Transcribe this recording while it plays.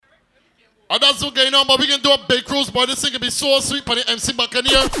And that's what's going on, but we can do a big cruise, boy. This thing can be so sweet for the MC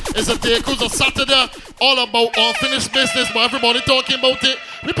Buccaneer. It's a day cruise on Saturday, all about unfinished business, but everybody talking about it.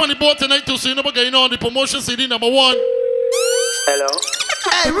 We on the boat tonight too, so you know what's going on. The promotion CD number 1. Hello?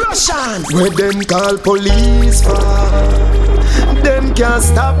 Hey, Russian! Where them call police for? Them can't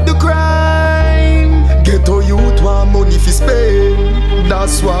stop the crime. Ghetto youth want money fi spend.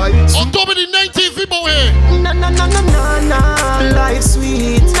 That's why. October the 19th, people here. Na na na na na na. Life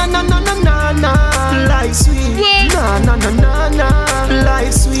sweet. Na na na na na na. Life sweet. Na na na na na.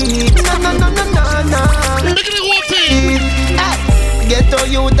 Life sweet. Na na na na na na. Make it one thing. Ghetto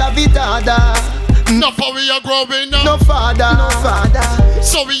youth a vitada. No for we are growing up. No father, no father.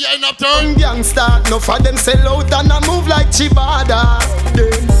 So we end up turn gangsta. No for them sell out and I move like Chibada.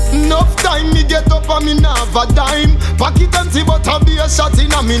 Enough time me get up and me nav a dime. Pocket empty but I be a shot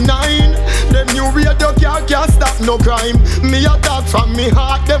in a me 9. Them new radio can't stop no crime. Me a dog from me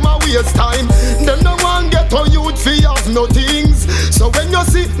heart, them a waste time. Them no one get a youth fi have no things. So when you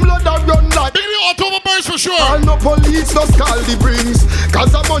see blood a run like Big October burst for sure. All no police just call the brings.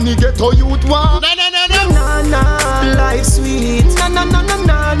 Cause the money get a youth want. Na na na na na na. Life sweet. Na na na na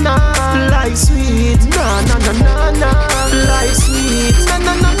na na. Life sweet. Na na na na na. Life sweet. Na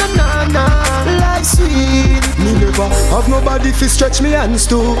na na na na na. Life sweet. Me never have nobody fi stretch me hands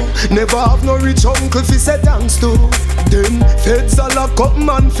to. Never have no rich uncle fi say thanks to. Them feds a lock up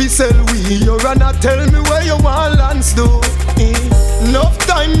man fi sell we. You run a tell me where you want lands do. Enough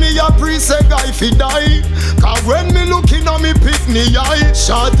time me a pre say guy fi die. Cause when me looking at me pick me eye.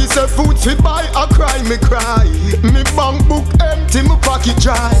 Shorty say food fi buy, I cry me cry. Me bank book empty, me pocket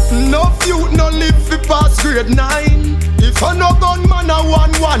dry. Enough youth no live fi pass grade 9. If I no gun man a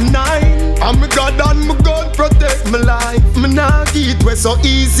 119. And me God and me gun protect my life. Me nah get way so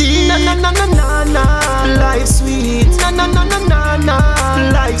easy. Na na na na na na. Life sweet. Na na na na na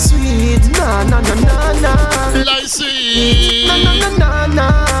na. Life sweet. Na na na na na. Life sweet. Na na na na na.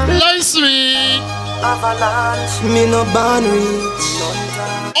 Life sweet. Avalanche. Me no born rich.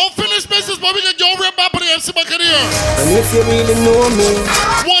 Unfinished business, but we can go right back to the MC Buccaneer. And if you really know me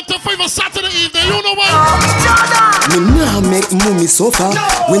 1 to 5 on Saturday evening, you know what? Me nah make mommy suffer.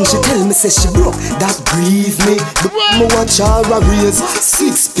 When she tell me say she broke, that grieve me. But me watch her a raise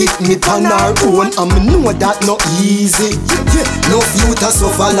 6 pick me on her own. And me know that no easy. No youth a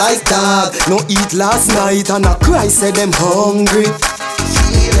suffer like that. No eat last night and I cry say them hungry.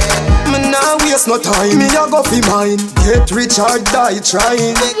 Me nah waste no time. Me a go fi mine. Get rich or die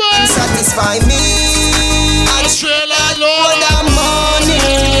trying. They can satisfy me. Australia, Lord of money.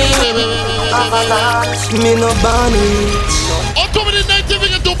 Avalanche. Me no born rich. October the 19th, we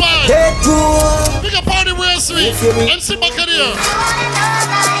can Dubai. Get poor. We can party real sweet. MC Buccaneer.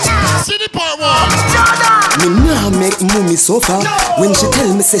 City Part 1. Me nah make mommy suffer. When she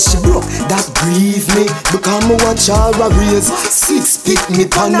tell me say she broke, that grieve me. Because me watch her a raise 6 pick me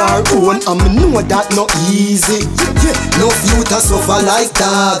on her own. And me know that no easy. No youth a suffer like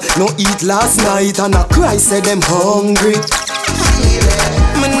that. No eat last night and I cry say them hungry.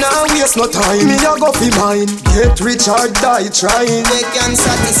 Me nah waste no time. Me a go fi mine. Get rich or die trying. They can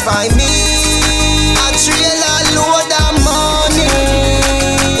satisfy me. A trailer load of money.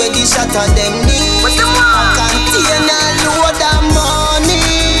 Where the shot of them need. Contain a load of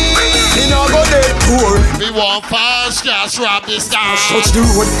money. Me nah go dead poor. We want fast cash, rob this town. Touch the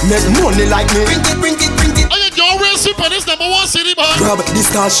road, make money like me. Bring it, bring it, bring it. Oh, yeah, you're real sweet, but this number 1 city, boy. Grab this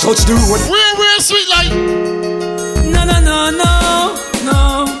cash, touch the road. We're real sweet, like. No, no, no, no,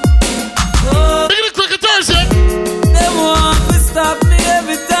 no. Oh, Look at the cricketers, yeah. they want to stop me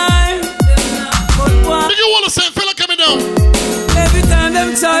every time. But why? Look at Wallace and fella coming down. Every time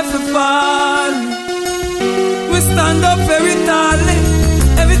them try to fall, we stand up very tally.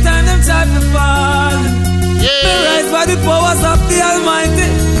 Every time them try to fall, we rise by the powers of the Almighty.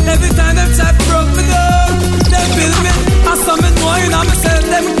 Every time them try to broke me down, they build me. I saw me knowing on myself,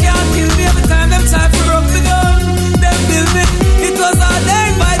 them can't kill me. Every time them try to broke me down, they build me. It was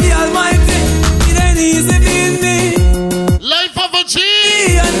ordained by the Almighty. It ain't easy being me. Life of a G.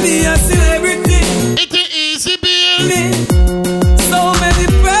 And be a celebrity. It ain't easy being Me. So many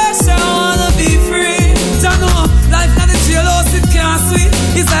pressure, I wanna be free. Jah know, life not a jailhouse, it can't sweet.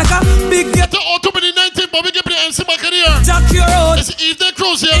 It's like a big to October the 19th, but we get the MC Buccaneer. Jack your road. It's evening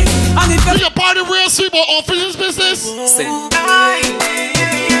cruise, yeah. And if We you can party real sweet, but unfinished business.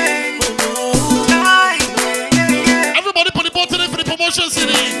 Everybody put the button in for the promotion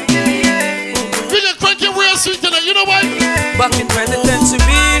CD. We can crank it real sweet tonight, you know why? back in 20th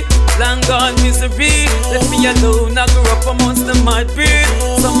century, long gone misery. Left me alone, I grew up amongst the mad breed.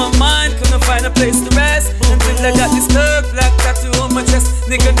 So my mind couldn't find a a place to rest. Until I got this thug black tattoo on my chest.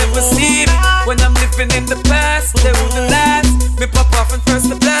 Nigga never see me when I'm living in the past. They wouldn't last. Me pop off and first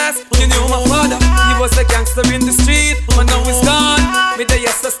the blast. You knew my father, he was a gangster in the street. But now he's gone. Me the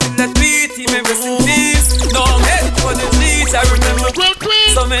yes, I still that beat. He may rest in peace. No, I'm headed for the reach. I remember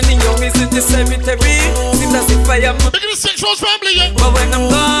so many youngies in the cemetery. Seems as if I am Look at the Sexuals family, yeah. But when I'm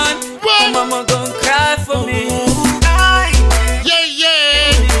gone, my mama gon' cry for me. Yeah,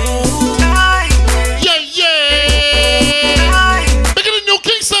 yeah. Yeah, yeah. Look at the new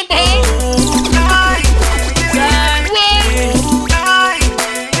Kingston, bro.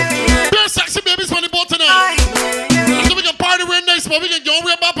 Pure sexy babies on the boat tonight. So we can party real nice, but we can go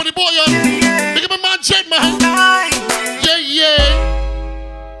real bad on the boat, yeah. Look at my man Jet, man. Yeah, yeah.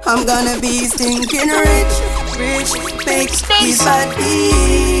 I'm gonna be stinking rich, make these bad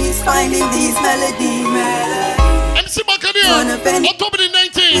beats, finding these melodies. MC Buccaneer, October the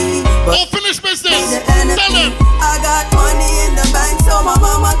 19th, unfinished business. Tell them. I got money in the bank, so my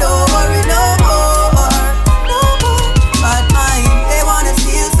mama don't worry no more. But mine, they wanna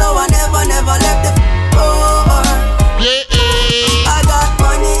steal, so I never left the floor. Yeah, I got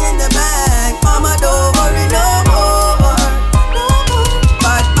money in the bank, mama don't worry no more.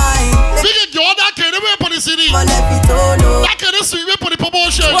 But mine, we can go that kind of way for the city. That kind of sweet way for the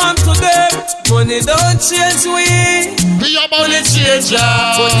promotion. One to them, money don't change we. We are about to change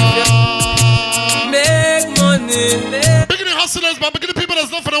make money. Bigger the hustlers, but bigger the people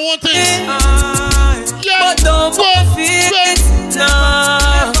that's not for the one thing. Yeah. But don't feel it.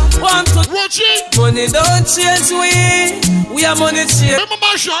 Nah. One to money don't change we. We are money change. Remember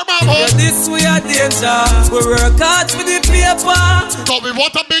my shirt, mama. Yeah, this we are danger. We work hard for the paper. So we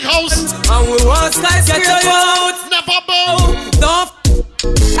want a big house. And we want skyscraper out. Never bow. Don't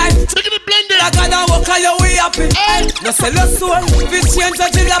look at the blender. I gotta walk on your way up it. No sell your soul. If you change a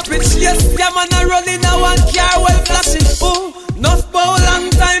jalapit. Yes, yeah man a rolling a one car well flashing. Oh, enough for a long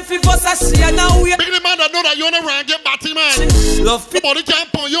time for us a share now we. Big the man that know that you on the run get batty man. Love nobody can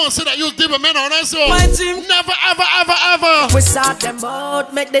point you and say that you different men on us. So my team. Never ever. We sort them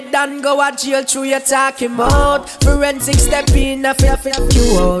out, make the done go a jail through your talking mouth. Forensic step in a fear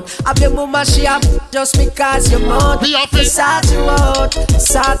you out. Have your mama she up just because you're mouth. We sort you out,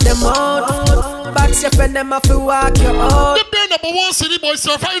 sort them out. Box your friend them have to walk you out. The beer number one city boy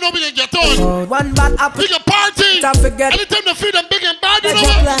surf, how you know we can get on? One bad apple. We can party. Don't forget. Anytime they feel them big and bad, you know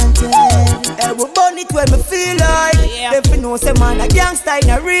what? We burn it when we feel like. If you know say man a gangster in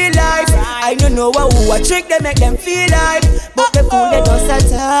a real life. I don't know who a trick they make them feel like. But the fool they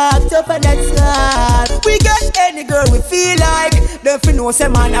just attack tough and that's hard. We get any girl we feel like. If you know say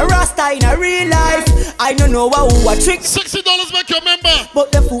man a rasta in a real life. I don't know who a trick. $60 make your member.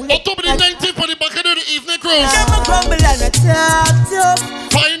 But the fool October the 19th for the Buccaneer the evening cruise. Them a grumble and attack tough.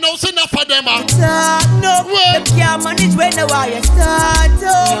 Find out enough for them. Talk no. Them can't manage when the wire start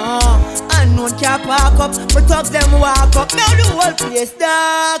up. And no one can park up. But thugs them walk up. Now the whole place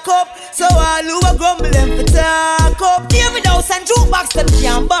dark up. So all who a grumble them for talk up. David House and jukebox them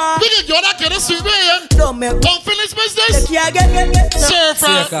can't bar. We can go that kind of sweet way, yeah? Don't make unfinished business. They can't get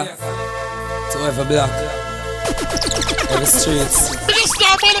Surfer. To every block, every streets, we can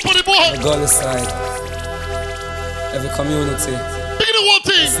start all up on the board. every gully side, every community. Look at the one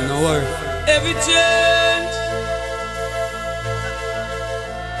thing. It's no worry. Every change.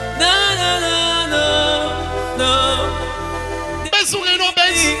 No. Best way, no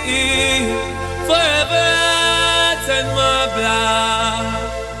best. Forever hearts and my blood.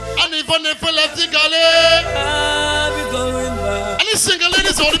 And even if we left the galley, I'll be going back. and the single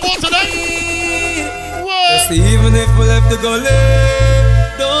ladies on the board today. Yes, even if we left the gully,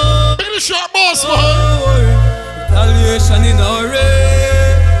 don't. Look at the short boss, man. worry. Retaliation in our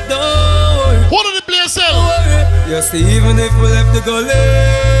way. Don't worry. What did the place sell? Yes, even if we left the gully,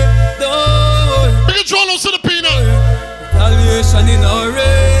 don't worry. Look at John to the peanut. Retaliation in our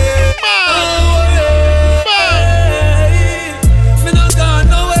way. Man. Me not gone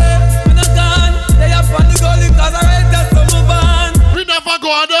nowhere. Me not gone. They up on the gully 'cause I read that from my band. We never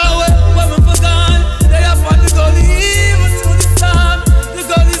go there. When we for gone, they up on the gully even through the storm. The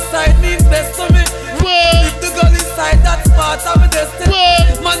gully side means best to me. If the gully side that's part of my destiny.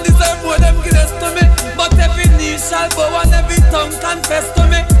 Man deserve more them give this to me. But every knee shall bow and every tongue confess to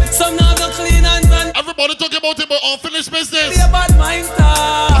me. Some now the clean and run. Everybody talking about it, but unfinished business. Be a bad mind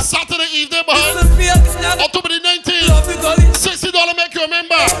star. Saturday evening, man. October the 19th. Love the gully. $60 make you a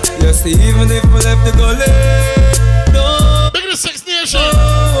member. Yes, even if we left the gully, no. Look at the Six Nation.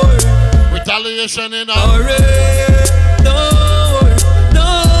 Retaliation in our Don't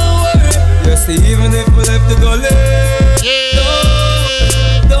worry. Yes, even if we left the gully,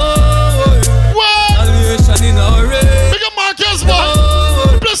 yeah. don't worry.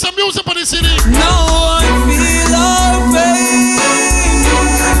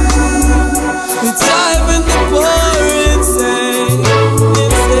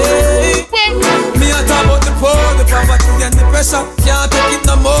 not take it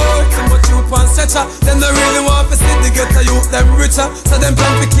no more. Too much youth on stretcher. Them no really want to see the ghetto youth them richer. So them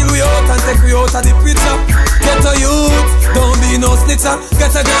plan to kill we out and take we out of the picture. Ghetto youth, don't be no snitcher.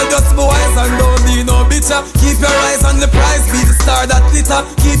 Get a girl just be wise and don't be no bitcher. Keep your eyes on the prize, be the star that glitter.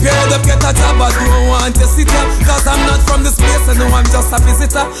 Keep your head up, get a job, but don't want to sit here. Cause I'm not from this place, I know I'm just a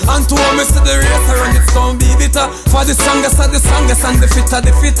visitor. And to me to the race, I run it, don't be bitter. For the strongest of the strongest and the fitter,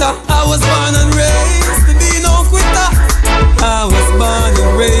 the fitter. I was born and raised to be no quitter. I was born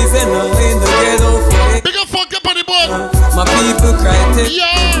and raised in the ghetto. Big up fuck up on the board. My people cry till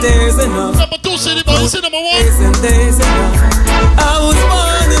there's enough. Number 2 city boy, you see number 1. There's enough. I was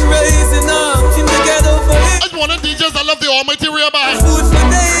born and raised enough in the ghetto for it. I just want them DJs that love the Almighty real bad. Food for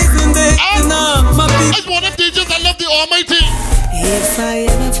days and days enough. My people. I just want them DJs that love the Almighty. If I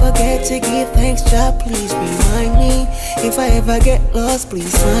ever forget to give thanks, Jah, please remind me. If I ever get lost,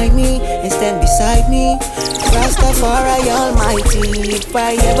 please find me and stand beside me. Rastafari Almighty. If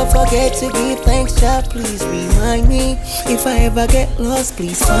I ever forget to give thanks, Jah, please remind me. If I ever get lost,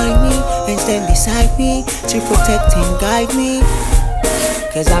 please find me and stand beside me to protect and guide me.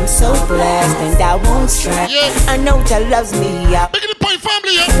 Cause I'm so blessed and I won't stress. I know Jah loves me. Making the point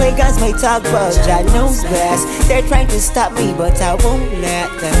family, Pagans may talk, but Jah knows best. They're trying to stop me, but I won't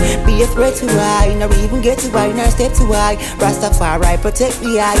let them be a threat to I, nor even get to I, nor step to I. Rastafari protect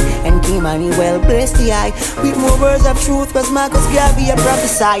the eye, and King Emmanuel bless the eye. With more words of truth, cause Marcus Garvey a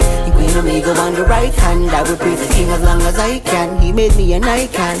prophesy. And Queen Omega on the right hand, I will praise the King as long as I can. He made me an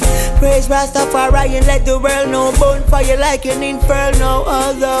icon. Praise Rastafari and let the world know. Bonfire like an inferno.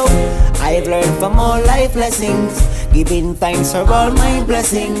 Although I've learned from all life lessons, giving thanks for all my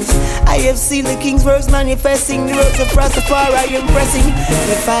blessings. I have seen the King's works manifesting, the works of Rastafari impressing.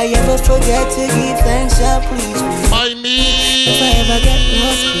 If I ever forget to give thanks, Jah, please remind me. If I ever get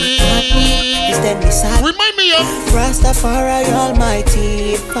lost, please remind me. Stand beside remind me of Rastafari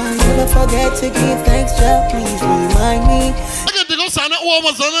Almighty. If I ever forget to give thanks, Jah, please remind me. I get to go sign that all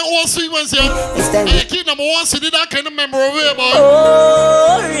was on that all sweet ones here. And you keep number 1 city that kind of memory away, boy.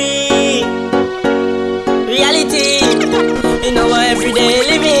 Reality in our everyday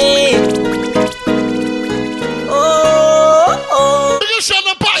living. Big shot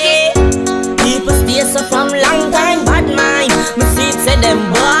the pocket. People stay so from long time, bad mind. Me see it say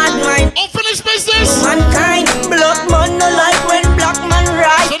them bad mind. Unfinished business. Mankind, blood man no like when black man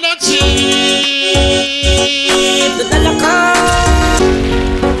rise. So not cheap. The dollar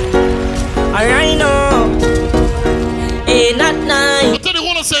I know. Ain't not nice. I tell you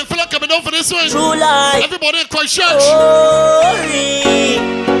what I'm saying, feel like coming over this way. True life. Everybody in Christchurch.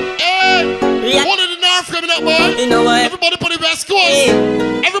 Hey, one in the north coming up, boy. You know what? Everybody put the West Coast.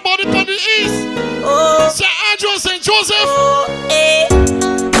 Everybody put the East. St. Andrew and St. Joseph.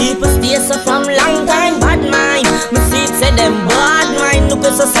 People stay so from long time, bad mind. Me see it say them bad mind. Look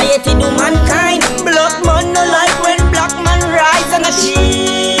at society do mankind. Blood man no like when black man rise and a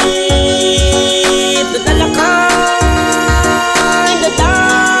sheep. The dollar kind, the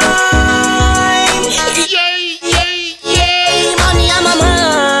time. Yay. Money I'm a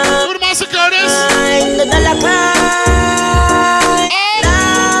man. Who the Master Curtis? The dollar kind.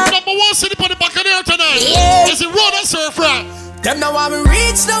 Number 1 city put the back of there tonight. Is it road or surf right? Them know how we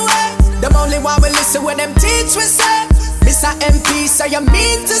reach the way. Them only want we listen when them teach we say. Mr. MP, so you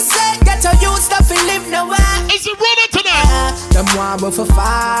mean to say get your youth stuff and live nowhere. Is it running tonight? Them want we for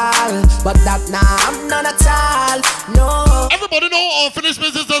fall, but that I'm none at all. No. Everybody know unfinished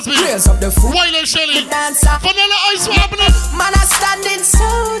business does me. Raise up the food. Wiley Shelley. Dancer. Vanilla Ice, what happening? Man a standing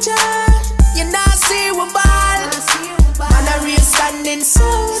soldier. You not see we ball. Man a real standing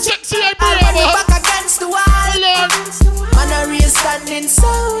soldier. Sexy, I I'll run you back against the wall. Man a real standing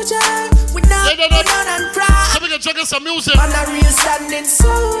soldier. We not run and cry. So we can check out some music. Man a real standing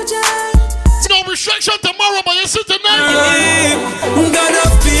soldier. No restriction tomorrow, but you see tonight. God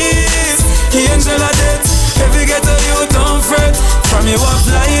of peace, angel of death. Every ghetto you don't fret. From you have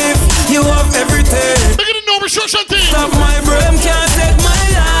life, you have everything. Make it a no restriction thing. Stop my brain, can't take my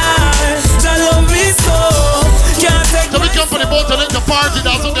life. Jah love me so, can't take so we come for the boat and the party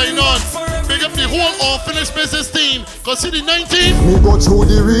that's what's going on. Big up the whole unfinished business team. Cause see the 19th. Me go through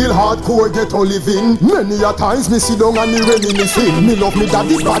the real hardcore ghetto living. Many a times me sit down and me reminiscing. Me love me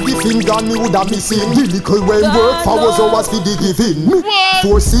daddy body finger me woulda missing. The little when work for was always for the giving. Me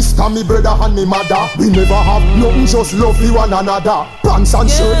four sister, me brother and me mother. We never have nothing, just love me one another. Pants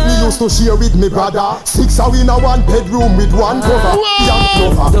and shirt me used to share with me brother. 6 are in a one bedroom with one cover.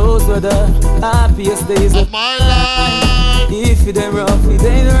 Young lover. Those were the happiest days of my life. If it ain't rough, it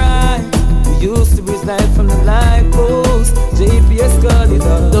ain't right. We used to reside from the light post. JPS got it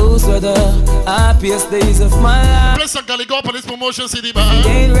up. Those were the happiest days of my life. Play some Gully Go up on this promotion CD, man.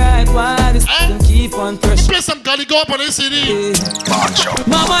 Ain't right, why this them keep on pressure. Play some Gully Go up on this CD.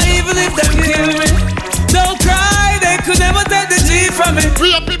 Mama, even if them kill me, don't cry, they could never take the G from me.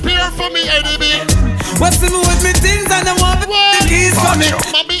 We are prepared for me, ADB. What's the move with me things and they want the keys from me.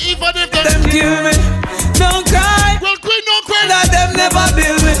 Mommy, even if them kill me, don't cry. Well, queen, no cry. That them never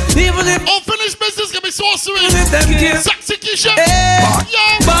build me. Even if unfinished business can be sorcery. Them kill. Sexy Keisha.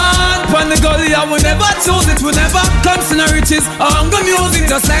 Yeah. Born on the gully, I will never choose it. We never comes in the riches. Hunger music,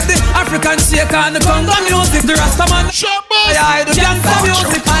 just like the African shaker and the Congo music. The Rastaman. Sharp boss. I do gangsta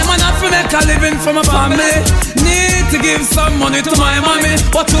music. I'm an African living from a family. Need to give some money to my mommy.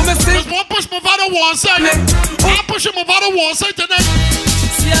 What do me say? Just one push move out of one side. One push move out of one side tonight.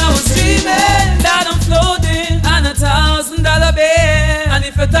 See, I was dreaming that I'm floating on $1,000 bill. And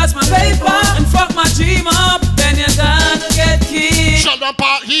if you touch my paper and fuck my dream up, then you're gonna get killed. Shut up,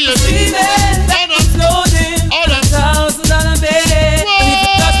 part here. Dreaming that I'm floating on $1,000 bill. And if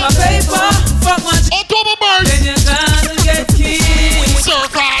you touch my paper, fuck my dream up, then you're gonna get killed.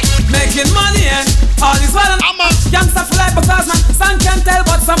 Certified. Making money and all this while I'm a youngster for life because my son can't tell,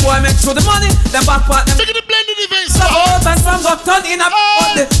 but some boy make sure the money. Them back part them. Look at the blended events. Some out and some got turned in a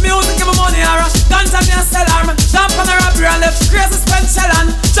the music give me money or a guns and me a sell or me jump on a robbery and left crazy spend shell and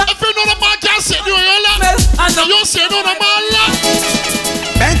if you know the man can't say you your lot and you say no the man lot.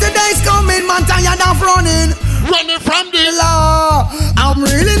 Better days coming, man, tired of running from the law. I'm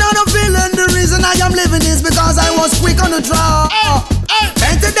really not a villain. The reason I am living is because I was quick on the draw.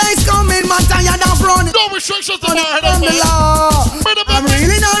 Better days coming, man, tired of running. No restrictions from the law. I'm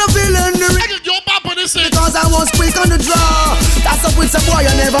really not a villain. Because I was quick on the draw. That's up with some boy,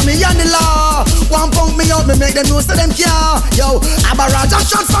 you never me on the law. One punk me out, me make them know so them care. Yo, a barrage of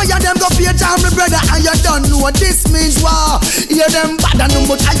shots fire, them go pay down my brother. And you don't know what this means war. Hear them bad and how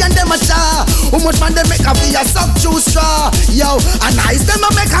much I and them a char. How much man they make a fee a suck through straw. Yo, and nice them a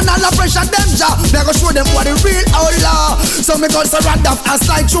make an all pressure them jaw. They go show them what the real outlaw. So me go surround off and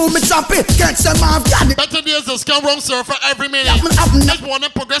slide through me chop it. Catch them off, got it. Better days is come wrong surfer every minute. There's one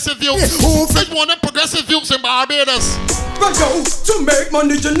of progressive views. There's one of progressive views in Barbados. But yo, to make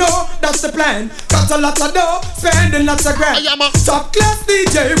money, you know, that's the plan. Got a lot of dough, spending lots of grand. I am a top class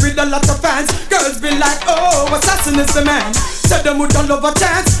DJ with a lot of fans. Girls be like, oh, assassin is the man. Said them would all love a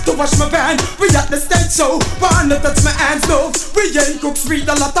chance to wash my van. We at the stage show, wanna touch my hands, no. We ain't cooks, read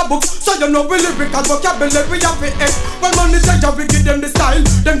a lot of books. So you know we lyrical vocabulary, we have it. When money change, we give them the style.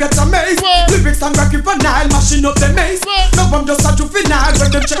 Them get amazed. Lyrics and rocky for Nile, mashing up the maze. No, I'm just a juvenile,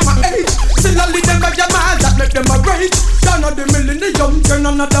 when them check my age. Still I lead them by your mind, that make them a rage. Down on the millennium, turn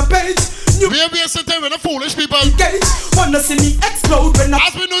another page. We are being sent there with the foolish people. Engage, wanna see me explode when I.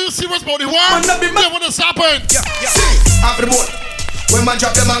 As we know you serious about the world, they wanna stop it. See, after the boat, when man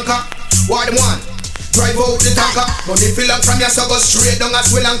drop the anchor, what them want? Drive out the tanker. Money fill up from your so go straight down at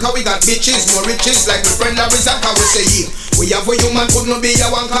Sri Lanka. We got bitches, more riches like my friend Arizaka. We say yeah, we have a human could not be a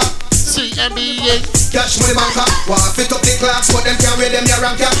wanker. CMBA cash money banker. Want fit up the clocks, but them can't wear them your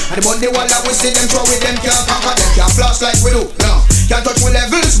rank. And the money wall that we see them throw with them can't conquer. Them can't floss like we do, no. Can't touch with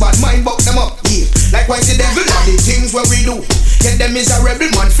levels, but mind buck them up, yeah. Likewise the devil, all the things where we do. Get them is a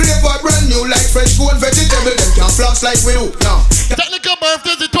rebel man, flavor brand new like fresh gold vegetable. Them can't floss like we do, no. Technical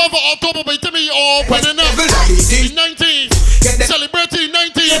birthday is the 12th of October, but tell me all opening up. It's 19th, celebrating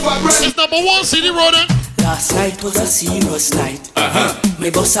 19th. It's number 1 CD Rodan. Last night was a serious night.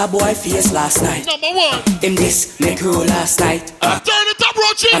 Me bust a boy face last night. Number 1. Him this, me crew last night. Turn it up,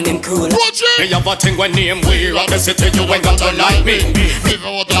 Roger. And him crew. Roger. Me have a thing when name we rock the city, you ain't got to like me.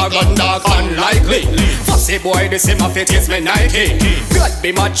 Dog and dog unlikely. Fussy boy, this in my fit is me Nike. God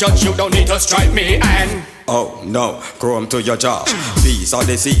be my judge, you don't need to strike me and. Oh no, chrome to your jaw. Peace or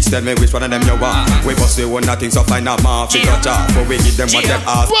disease, tell me which one of them you want. We bust the one nothing so find out more figure job. But we give them what them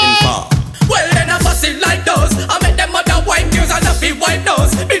asking for. Well then I bust it like those. I make them other white news and I feel white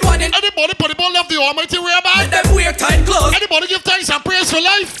nose. Been wanting. Anybody put the ball love the almighty whereby? Them wear tight clothes. Anybody give thanks and praise for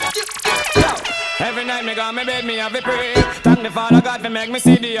life? Every night me got me bed, me have a pray. Thank the Father God for make me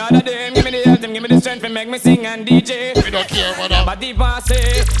see the other day. Give me the health, give me the strength for make me sing and DJ. We don't care what that. But deep I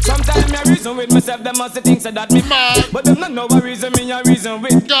say, sometimes I reason with myself, them must think so that me mad. But them not know a reason, me a reason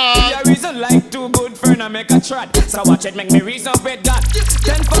with God. Me a reason like two good friends, I make a trot. So watch it, make me reason with God.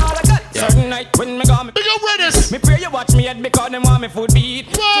 Then Father God, certain night when me got me big up Redis. Me pray you watch me head because them want me food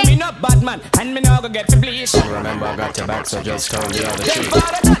beat. So me not bad man, and me not go get to bleach. Remember I got your back, so just tell the other then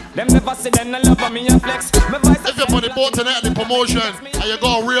Father God, them never see them no love me a flex. If you're on the boat tonight at the promotion and you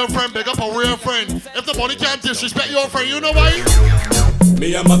got a real friend, big up a real friend. If the body can't disrespect your friend, you know why?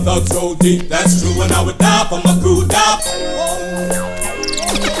 Me and my thugs so deep, that's true. And I would die for my crew, die.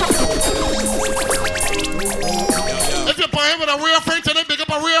 If you're playing with a real friend tonight, pick up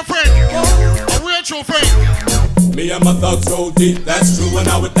a real friend. A real true friend. Me and my thugs so deep, that's true. And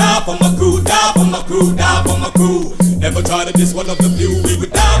I would die for my crew, die for my crew, die for my crew. Never try to diss one of the few. We would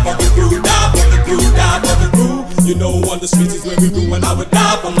die for the crew, die for the crew, die for the crew. You know on the streets is where we do. And I would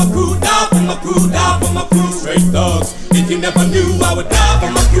die for my crew, die for my crew, die for my crew. Straight thugs, if you never knew, I would die for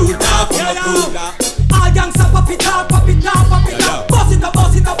my crew, die for my crew. All gangsta pop it up, pop it up, pop it up. Boss it up,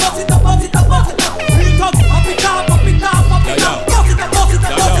 boss it up, boss it up, boss it up, boss it up. Real thugs, pop it up, pop it up, pop it up. Boss it up, boss it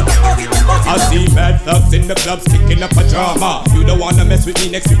up, boss it up, boss it up, boss it up. I see mad thugs in the club sticking up a drama. You don't wanna mess with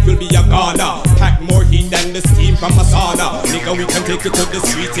me, next week you'll be a goner. Pack more heat than the steam from a sauna. Nigga, we can take you to the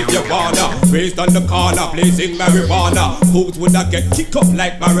streets if you wanna. Raised on the corner, blazing marijuana. Fools would I get kicked up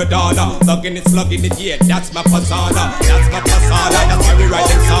like Maradona. Thugging it, slugging it, yeah, that's my persona. That's my persona, that's why we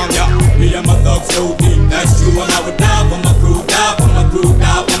writing song, yeah. Me and my thugs so deep, that's true. And I would die for my crew, die for my crew,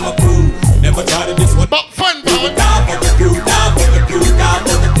 die for my crew. Never try to this one, but fun, we would die for the crew, die for the crew, die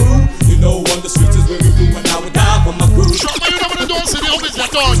for the crew. You know on the streets is where we do. And I would die for my crew. Show me you never don't see the obvious you're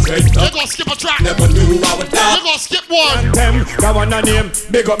done. You're gonna skip a track. Never knew I would die. You're gonna skip one. Them, that one a name,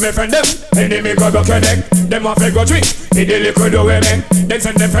 big up me friend them. Enemy go broke your neck, them a fake go drink. He the liquid do we make, then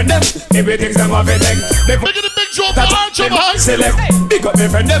send them friend them. Everything's them a fake leg. Make it a big joke, select, big up me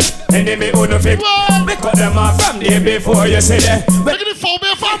friend them. Enemy who no fake, pick up them off from the before you say that. Make it for me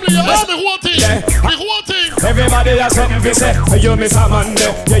family, you know the whole thing. The whole thing. Everybody has something to say. You miss a man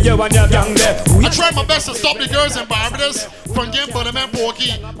there, yeah, you and your gang there. I try my best to stop the girls in Barbados from getting Buddy Man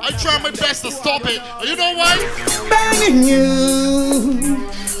Porky. I try my best to stop it. And you know why? Burning you,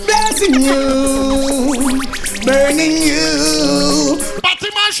 blessing you, burning you. Batty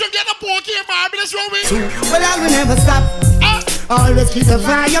Man should get a Porky in Barbados, Romy. Well, I will never stop. Always keep the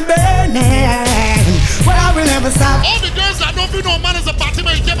fire burning. Well, I will never stop. All the girls that don't be no man as a Batty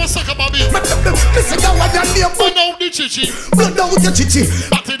Man, you never suck about me. Listen, you want your name. Blood out the chichi. Blood out the chichi.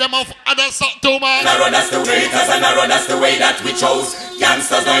 Batty them off and then suck too, man. I run us the way, cause I run us the way that we chose.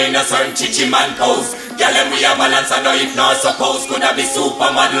 Gangsters no in a certain chichi man pose. Girl them we a balance and no if not suppose. Could I be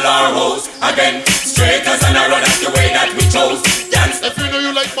supermodel or hose? Again, straight as I run us the way that we chose. If you know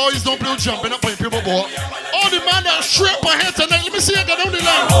you like boys, don't blue jumping up on people, boy. All the man that straight my head tonight. Let me see you go down the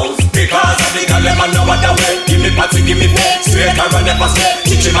line. Because of the girl them I know what the way. Give me party, give me pay. Straight I run never stay.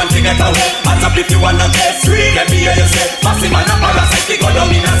 Chichi man to get away. Hands up if you wanna get free. Let me hear you say. Massive man a parasite. They go down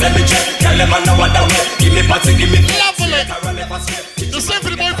in a cemetery. Girl them I know what the way. Give me party, give me pay. Straight I run never stay. The same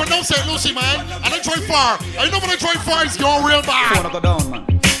for the boy from North St. Lucie, man. And I drive far. I know when I drive far, it's going real bad. Wanna go down, man.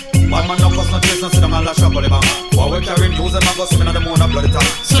 One man no cause no chase, no sit down and lash up all the bang. While we carrying news, them a go swimming on the moon and bloody tongue.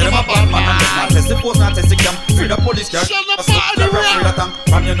 See them a bad man and them not test the post, not test the cam. Free the police car, shut the fuck up, free the tank.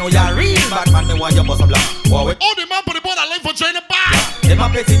 From you know you're real bad man, they want you bust a blank. All the man for the boy that live for China back. Them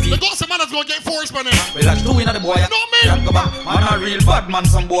a petty the got some man that's gonna get forced by them. We like two in the boy, no me. Can't go back. Man a real bad man,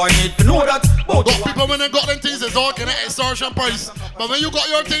 some boy need to know that. Got people when they got them things, it's all kind of extortion price. But when you got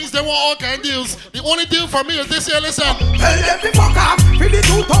your things, they want all kind of deals. The only deal for me is this here, listen. Tell them to fuck off, for the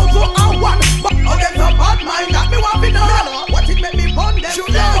 2001. But all them so bad mind that me want to know. What it make me bun them?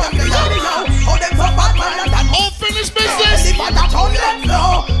 Shoot them, all them so bad mind that unfinished business.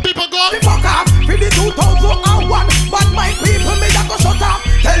 People go fuck off, for the 2001. But my people me that go shut off.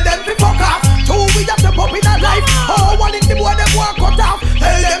 Tell them to fuck off. Two we have to pop in a life. Oh, one in the boy them want cut off.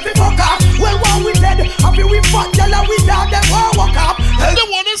 Tell them to fuck off. Well, one we dead. Happy we fuck y'all and we down them want walk off. They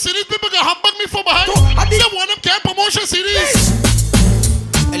want to see these people go humbug me from behind. They want them camp promotion CDs.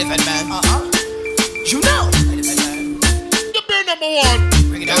 Elephant man. You know. Elephant man. The bear number one.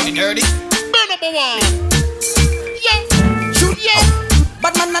 Bring it down and dirty. Bear number one. Yeah. Shoot. Yeah.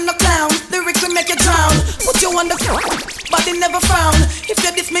 Bad man and no clown, lyrics will make you drown. Put you on the ground, body never frown. If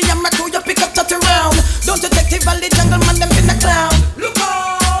you diss me, I'm not cool, you pick up, touch around. Don't detective, all the jungle man, them in the clown. Look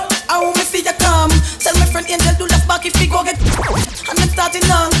out! I want me see you come. Tell my friend Angel to left back if we go get and them starting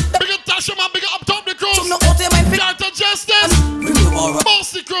on. Big up Tasha man, big up top the crew. No out my feet. Doctor Justice. Bring the war on.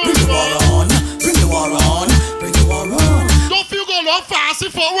 Boss the crew. Bring the war on. Bring the war on. Bring the war on. Don't feel go long fast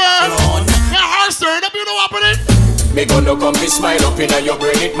if forward. My heart's turned up, you know what happening? Me gonna come be smile up inna your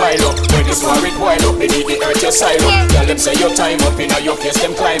brain it mile up. When this war it wild up, they need the earth your side up. Tell them say your time up inna your face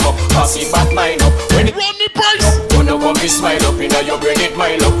them climb up. Pass it back mine up. When it run the price. Gonna come be smile up inna your brain it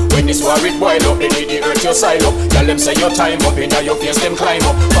mile up. When When this war it wild up, they need the earth you sign up. Tell them say your time up, inna your face them climb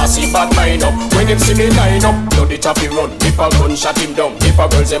up. Pass it bad mind up, when them see me line up. Blood it happy run, if a gun shot him down. If a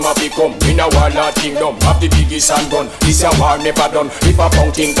girls them happy come, in a warlord kingdom. Have the biggest handgun, this a war never done. If a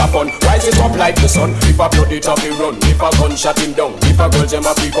punk think a fun, rise it up like the sun. If a blood it happy run, if a gun shot him down. If a girls them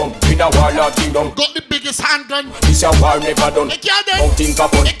happy come, in a warlord kingdom. Got the biggest handgun, this a war never done. Punk think a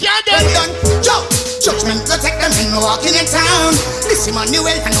fun. Well done, Joe. Judgment to take them in walking in town. Listen man, you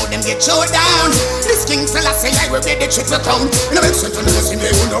well, I know them get showed down. This King Selassie, I will be the triple crown. In a big center, you see me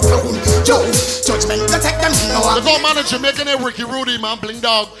on the crown. Joe, judgment to take them in walking. The manager making a Ricky Rudy, man, Bling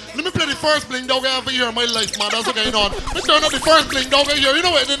Dog. Let me play the first Bling Dog I ever hear in my life, man. That's what's going on. Let's turn up the first Bling Dog I hear. You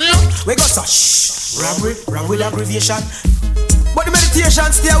know what it is? We got such robbery with abbreviation. But the meditation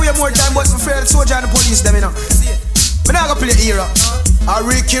stay away more time, but I'm afraid the soldier and the police them, you know. We're not gonna play the era.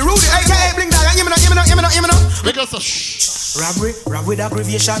 Ricky Rudy, aka Bling Dog, give me now. We got such robbery with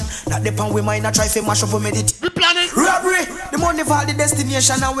abbreviation. Not the pan we might not try to mash up a meditation. We planning robbery. The money for the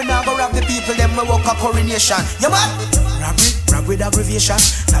destination, and we now go rob the people. Them we walk a coronation. You man? Robbery with abbreviation.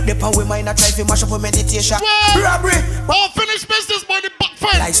 Not the pan we might not try to mash up a meditation. Robbery. All finished business, money back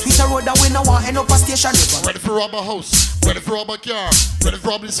fine. Like Sweeter Road that we now want end up a station. Ready for rob a house, ready for rob a car, ready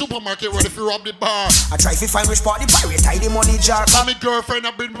for rob the supermarket, ready for rob the bar. I try to find which part the pirate tie the money jar. Call me girlfriend,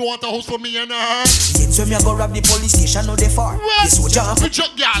 I been want a house for me and her. Then so me I go rob the police station, no they far. This soldier, we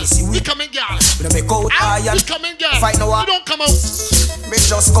jump gal, we coming gal. We don't make out iron. We coming gal. Fight no war. We don't come out. Me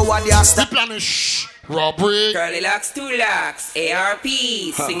just go on the ass. We planning robbery. Curly locks, 2 locks, ARP,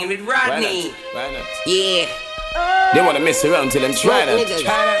 singing with Rodney. Why not? Yeah. They wanna mess around till them try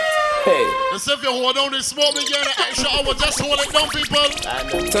that. Hey. As if you hold on this smoke again an extra hour, just hold it down,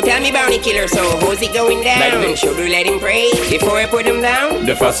 people. So tell me, Bounty Killer, so how's it going down? Should we let him pray before I put him down?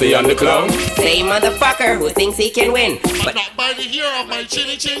 The fussy and the clown. Say motherfucker who thinks he can win, but not by the hero of my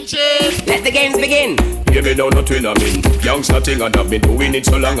chinny chin chin. Let the games begin. Give me down nothing I mean. Young's nothing and I've been doing it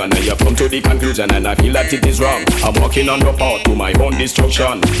so long, and I have come to the conclusion and I feel that it is wrong. I'm walking on the path to my own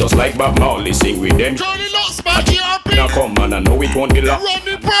destruction. Just like Bob Marley sing with them. Charlie Locks, back here. Now come man, I know it won't be long.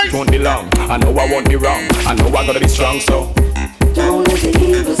 It won't be long. I know I won't be wrong. I know I gotta be strong, so don't let the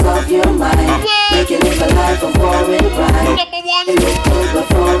evils of your mind make you live a life of war and crime. Number one. You look good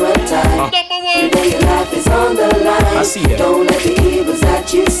before a time. Number one. Today your life is on the line. I see that. Don't let the evils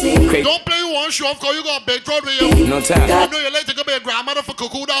that you see. Don't play one show off cause you got a big crowd with you. No time. I know you're late to go be a grandmother for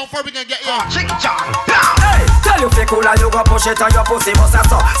cuckoo down before we can get you. Hey, tell you fake cool and you go push it on your pussy bust a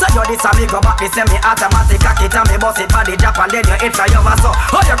so. So you this a me go back the semi-automatic cock it and me bust it on the drop and then you hit for your so.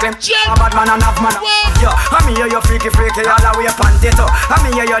 How you claim a bad man and half man? Yo, I mean you freaky all the way panty too. I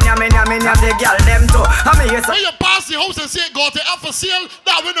mean you nyame the girl them too. I mean you when you pass the house and say go to F for sale,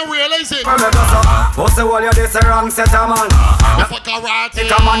 that we don't realize it. What's the wall you this a wrong set of man? You for karate.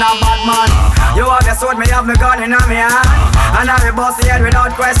 Come on a bad man. You have the sword, me have me gun in me hand. And I will bust the head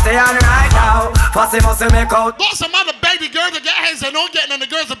without question right now. Fussy must make out. Got some other beg the girls to get heads and don't get none of the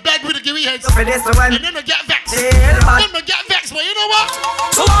girls to beg me to give me heads. For this one. And then they get vexed. Then they get vexed, but you know what?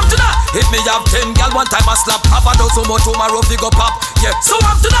 So after that, if me have 10 gal one time I slap, have a done so much tomorrow figure pop. Yeah. So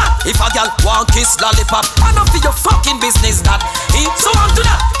after that, if a gal want kiss lollipop, I know for your fucking business that. So after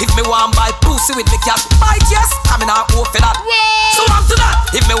that, if me want buy pussy with me cat, buy yes, I'm in a hope for that. So after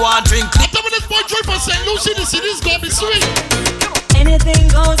that, if me want drink, I'm telling this boy drink for St. Lucie, the city's gonna be sweet. Anything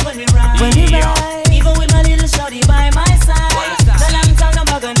goes when we ride. When we ride. Even with my little shorty by my side. The long time I'm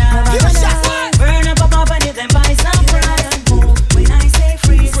gonna burn up and you can buy some pride and move. When I say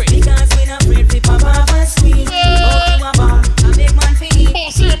freeze, because we not afraid to pop up and squeeze. Oh, you a bomb, a big man for eat.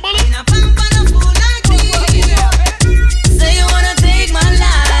 In a pump and a fool like me. Say you wanna take my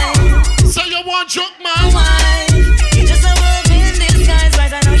life. Say you want junk man. Why? You just a wolf in disguise,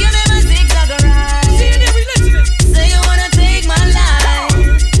 right? I know you never zigzag around. Say you wanna take my life.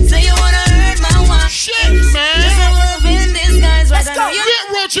 Say you wanna hurt my wife. Shit, man. Just a wolf in disguise, right? I know you.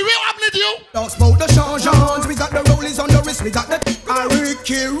 Roachy, what happened to you? Don't smoke the changeants. We got the rollies on the wrist. We got the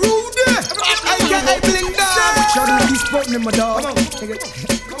Ricky Rudy. I get a Bling Dog. Shut these spoken in my dog.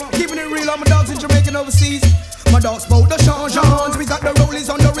 Keeping it real on my dogs in Jamaica and overseas. My dogs smoke the changeants. We got the rollies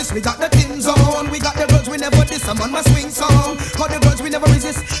on the wrist. We got the things on. We got the girls we never diss. I'm on my swing song. Got the girls we never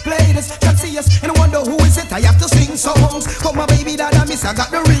resist. Play this, can see us and wonder who is it. I have to sing songs. Got my baby that I miss. I got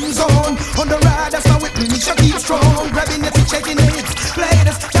the rings on. On the ride, that's my whip. We need to keep strong. Grabbing it, shaking it. Play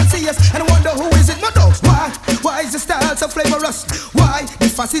this, can see us and wonder who is it. My dogs, why? Why is the style so flavorous? Why? The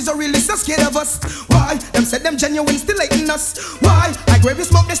fascists are really so scared of us. Why? Them said them genuine still hating us. Why? I grab the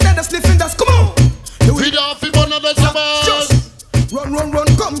smoke, they stand us sniffing dust. Come on. We don't feel one of the suburbs. Run,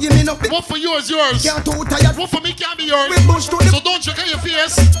 come. Come give me no. What for you is yours. Can't too tired. What for me can't be yours. We push to the. So don't check out your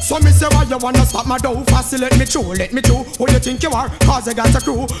face. So me say why you wanna stop my dough? Fast let me through. Who you think you are? Cause I got a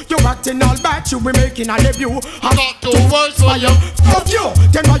crew. You acting all bad, you be making a debut. I got 2 words for you. Fuck you.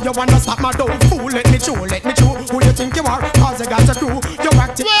 Then why you wanna stop my dough? Fool, let me through. Who you think you are? Cause I got a crew. You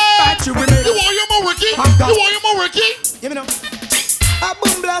acting bad, you be making. You want your more Ricky? You want your more Ricky? Give me no. A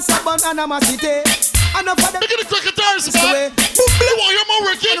boom blast, a banana city. Enough of them. Look at the quick guitars, man. You want your more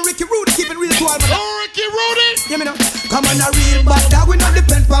Ricky? And Ricky Rudy, keep it real cool, man. Ricky Rudy. Give me no. Come on, a real bad dog, we not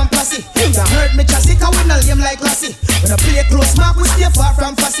depend on Passy. You not hurt me, chassis, cause we not lame like Lassie. When I play close mark, we stay far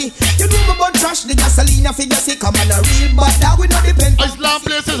from Fassy. You know me about trash, the gasoline a figure see. Come on, a real bad dog, we not depend on Islam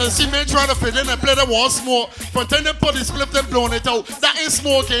places and see men trying to fit in and play them one smoke. Pretend them put the split them blowing it out. That ain't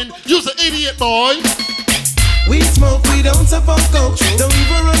smoking. You's an idiot, boy. We smoke, we don't support coke. Don't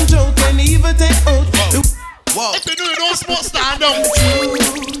even run joke and even take out. Whoa. If you do, you don't smoke, stand up.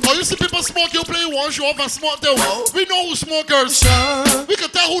 Oh, you see people smoke, you play one show off and smoke too. We know who smokers. We can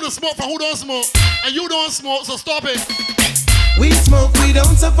tell who to smoke from who don't smoke. And you don't smoke, so stop it. We smoke, we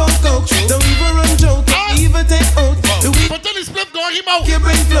don't support coke. Don't even run joke, even take out. But then he split going him out. Your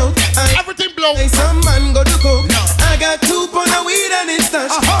brain float. Everything blow. Hey, some man go to coke. I got 2 pound of weed and it's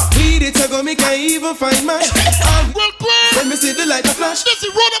stash. Weed it to go, me can't even find my. Real quick. Let me see the light of flash. This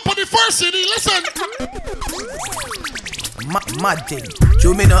is roll up on the first CD, listen. Mad thing. She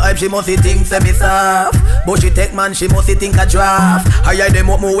me no hype, she must think say me soft. But she take man, she must think a draft. I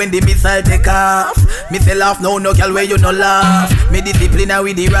them up more when the missile take off. Me say laugh, no girl where you no laugh. Me discipline her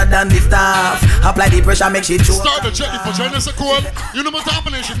with the rod and the staff. Apply the pressure, make she choke. Start the journey for joining us a call. You know what's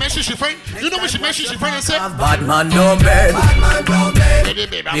happening, she message she friend. You know what she message she friend and say bad man don't bed. Bad man don't bed.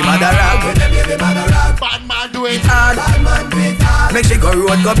 Me mother rag. Bad man do it hard. Bad man do it hard. Make she go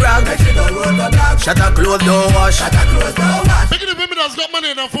road go brag. Shut her close don't wash. Make the women that's got money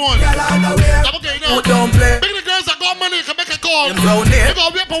in their phone. Okay, now. Don't play. Make the girls that got money can make a call. They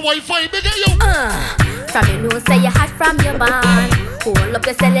got wait for Wi-Fi. Make it you. From you know say you hot from your band. Hold up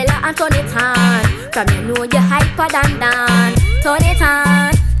your cellular and turn it on. From you know you hyper than Dan. Turn it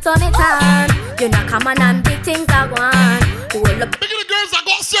on, turn it on. You know come on and big things are gone. Hold up. Make the girls that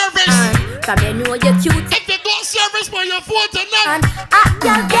got service. From you know you cute. If they got service for your phone tonight.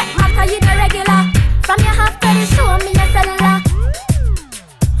 Y'all get mad cause you the regular. From your half to the show me your cellular.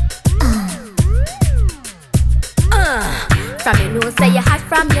 From you know say you hot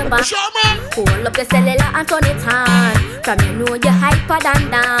from your back. Hold up your cellular and turn it on. From you know you hyper than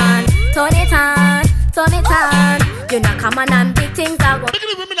Dan. Turn it on, turn it on. You know come on and big things are going. Look at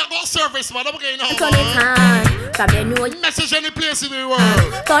the women that got service, man. I'm okay now. Turn it on. From you know you message any place in the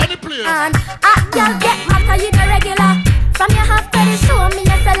world. Any place. Y'all get mad cause you the regular. From your half to the show me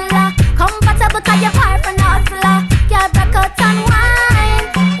your cellular. Compatible cause your boyfriend hustler. Girl break out and wine,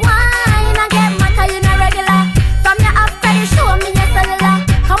 wine. And get mad cause you the regular. From your half to the show me your cellular.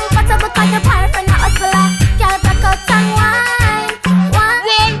 Compatible cause your boyfriend hustler. Girl break out and wine,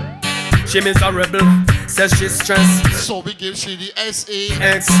 wine. She miserable, says she's stressed. So we give she the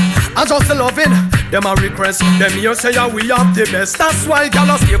S.A.X. I just loving them a request. Them here say we have the best. That's why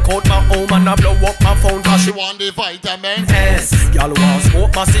y'all stay out my home and I blow up my phone cause she want the vitamin S. Y'all want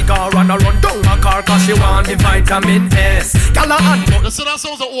smoke my cigar and I run down my car cause she want the vitamin S. Y'all and listen, that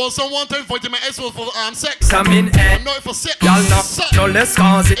sounds like awesome. One time vitamin S was for sex. Vitamin S. No, if for sex. Y'all not no less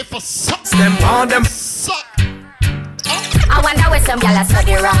cause it. If for suck. Them want them suck. I wonder where some y'all are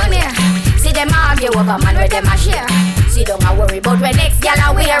study round here. See them argue over man where them a share. See don't a worry about where next y'all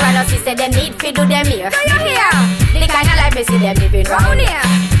are wear. And us say them need fi do them here. Do you hear? The kind of life we see them living round here.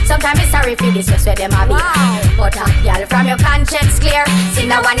 Sometimes it's sorry for this just where them a be. But y'all from your conscience clear. See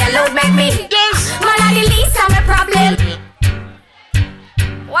now when your load make me. Man a the least of my problem.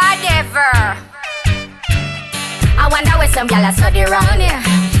 Whatever. I wonder where some y'all are study round here.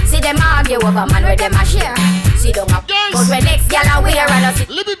 See them argue over man where them a share. See don't a but where next y'all are wear. And us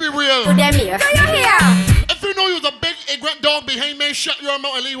let me be real. Do them here. Do you hear? If you know you're the big ignorant dog behind me, shut your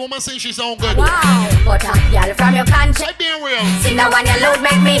mouth and leave woman say she sound good. Wow. But y'all from your conscience. Being real. See now when your load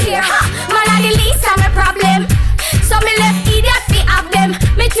make me hear. Man a the least of my problem. So me left idiot fi have them.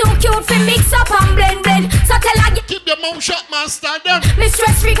 Me too cute fi mix up and blend. So tell her keep your mouth shut, man. Stand them. Me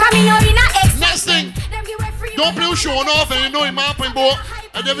stress free cause me know you not ex. Next thing. Don't play showing off and you know him happen, boy.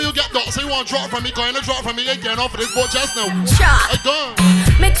 And then you get that, so you want to drop from me, going to drop from me again off of this boat just now. Sure. Gone.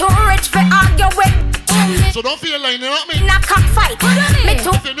 Me too rich for argue with. So don't feel like you know me. Not cockfight. Me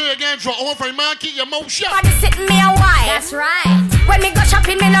too. If you know you again, drop off from man, keep your mouth shut. Body sitting me a while. That's right. When me go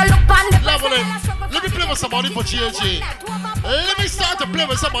shopping, me no look on the level it. Let me play with somebody for JJ. Let me start to play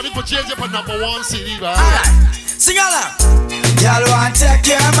with somebody for JJ for #1 CD, right? Sing along. Y'all want take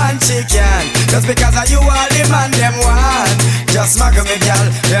your man chicken. Just because of you all the man them want. Just smack me girl,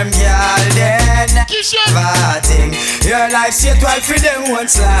 them girl then batting. Your life shit well for them one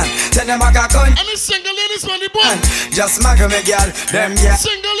slam. Tell them I got gun. Any single ladies on the board. Just smack me girl, them girl.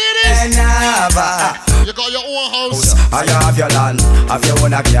 Single ladies. You got your own house. I have your land, have your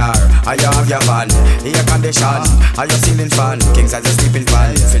own car. I have your van, air condition. I your ceiling fan, king size a sleeping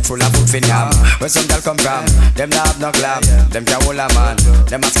fan. Fit full of food fin yam. Where some girl come from, them not have no glam. Them can hold a man,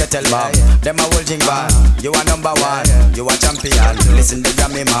 them a skettle bomb. Them a holding band. You are #1, you a champion. Listen to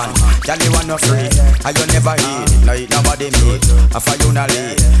Grammy man, can you want no free? And you never eat, no eat nobody meat. If I you no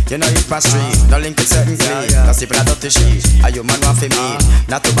lead, you know eat my street. No link to certain clean, cause people are dirty sheet. And you man want for me,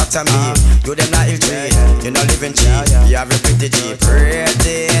 not to back to me. You them not ill treat, you know living cheap. You have a pretty cheap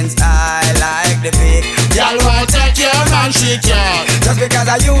ratings, I like the big. Y'all want take your man shit, yeah. Just because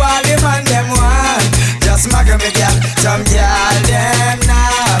of you all the man them want. Just smack me girl, some girl them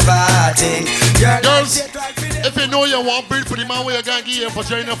not thing. Girls, if you know you want breed for the man where you gonna give you for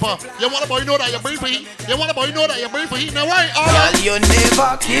China for, you want a boy know that you breed for heat. You want a boy know that you breed for heat. Now why? Girl, you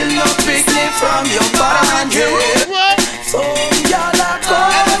never kill no picnic from your bottom head. Some girl are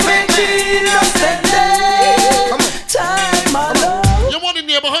coming just day. Time alone. You want the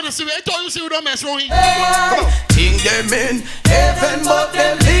neighborhood to see me? I thought you see we don't mess around here. Think them in heaven, but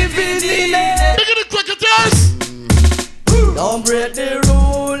them living in it. Look at the cricketers. Don't break the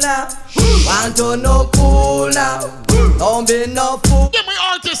rule now. Want to no cool now. Don't be no fool. Yeah, my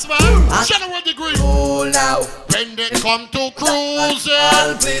artist, man. General degree. Cool now. When they come to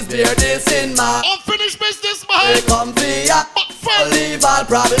cruising. Please bear this in mind. Unfinished business, man. They come via. Leave all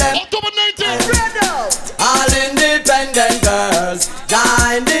problem. October 19th. All independent girls.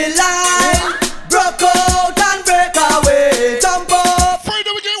 Join the line. Broke out and break away. Jump up.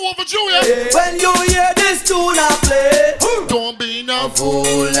 Friday we get over Julia. When you hear this tune I play. Don't be no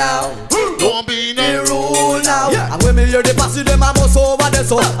fool now. Don't be no rule now. And when me hear the passy, them a bust over there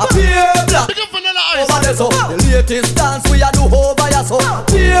so. Appear black. Over there so. The latest dance we a do over ya so.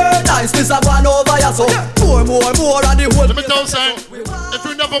 Appear nice, this a one over ya so. More and the whole. Let me tell you something. If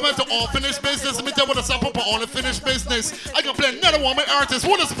you never went to unfinished business, let me tell you what a sample for unfinished business. I can play another one, my artist.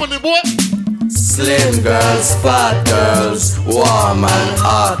 What is funny, boy? Slim girls, fat girls, warm and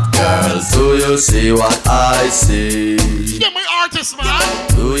hot girls. Do you see what I see? Yeah, my artist, man.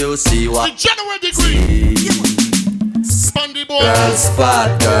 Do you see what the general degree? Spondy boy. Girls,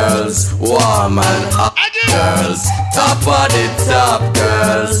 fat girls, warm and hot girls. Top of the top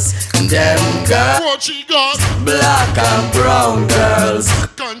girls. Them girls. Black and brown girls.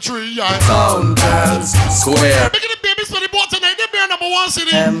 Country and town girls. Square. Look at the babies for the boy tonight. They bear #1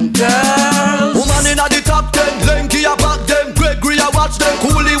 city. Them girls. Woman in the top 10. Lenky a back them. Gregory a watch them.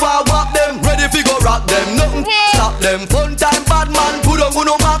 Coolie wa walk them. Ready fi go rock them. Nothing stop them. Fun time bad man. Put on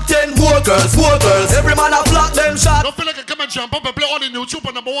no map 10. Four girls. Every man a flock them shot. Don't feel like I come and jump up and play all the new tune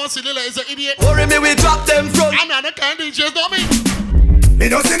for #1 city. Like, is an idiot. Worry me we drop them from. I'm not a kind DJs, don't me. Me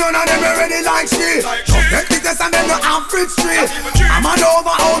don't see none of them already like shit. Take the test and them no average street. I'm an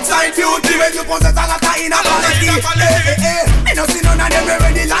over outside beauty when you possess a lot of inner quality. Me don't see none of them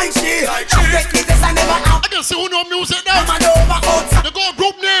already like shit. Take the test and never have. I can see who know music now. I'm an over outside. They got a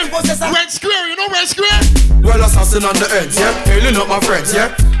group name. Red Square, you know Red Square? Well, assassin on the ends, yeah. Hailing up my friends, yeah.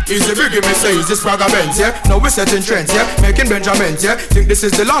 Easy big me say easy swagger bends, yeah. Now we setting trends, yeah. Making Benjamins, yeah. Think this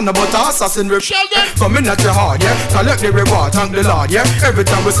is the land but assassin rip. Coming at your heart, yeah. Collect the reward, thank the Lord, yeah. Every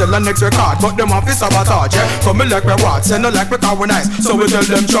time we sell a next record, but them off is sabotage, yeah. Coming like we what, send no like we car we nice. So we tell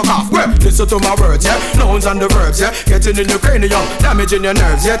them chuck off, well, listen to my words, yeah. Nouns and the verbs, yeah. Getting in the cranium, damaging your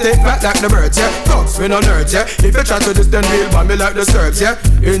nerves, yeah. Take back like the birds, yeah. Thugs, we no nerds, yeah. If you try to this then real by me like the Serbs, yeah.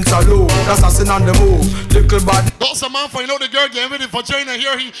 Interlude, assassin on the move, little bad. Got some man find out the girl getting ready for China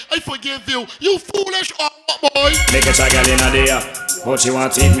here. I forgive you. You foolish or what, boy? Make a girl in a day, but you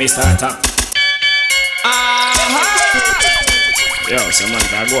want to eat me starter. Yo, some man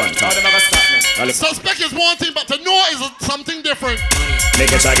can go on top. Suspect is one thing, but to know is something different.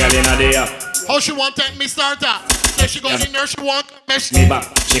 Make a girl in a day. How she want to take me starter? Yeah, she goes in there, she want mesh. Me back,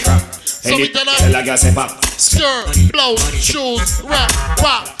 she crack. So me tell her, girl say pop. skirt, blouse, shoes, rap.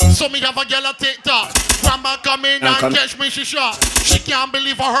 So me have a girl a TikTok. Grandma come in and catch me, she shot. She can't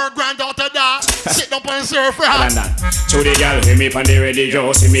believe her granddaughter died. Sit up and surf rap. To the girl, see me on the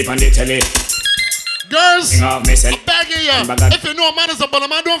radio, see me on the telly. Girls, I'm begging you. If you know a man is a bottom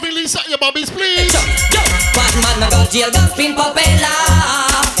man, don't release your bobbies, please. Bad man, I go jail, just spin propeller.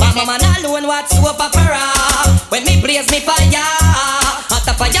 Mama man alone, what's so opera? When me blaze me fire, hot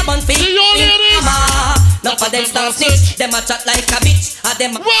a fire burn feet. enough of them start snitch. Them a chat like a bitch, and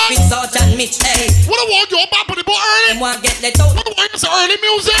them a fit Sarge and Mitch. Hey, what I want you back on the boat early? Them want get let out. What I want you early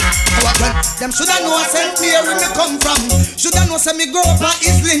music? Them shoulda know say where me come from. Shoulda know say me grow up at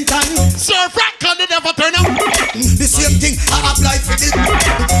Islington. Sir Frank can never turn up. The same thing I apply for this.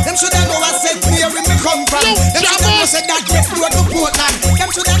 Them shoulda know I said where me come from. Them shoulda know say that next door to Portland. Them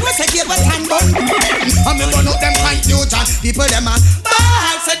shoulda know say Cape and Bun. And me burn out them confusion. People them a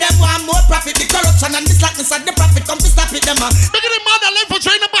ball say them want more profit. The corruption and this like me said the profit come to stop it them a. Look at the man that live for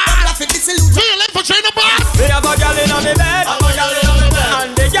China bar. Profit disillusion. We live for China bar. We have a girl in on me bed. I'm a girl in on me bed.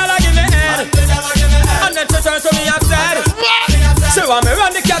 And the girl a give me head. And then she turns to me and said, she want me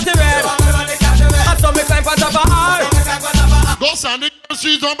run the catty red. And so me climb on top of her. Go Sandy,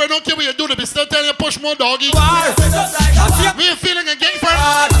 she's on, but don't care what you do. They be still telling you push more doggy. We ain't feeling a gang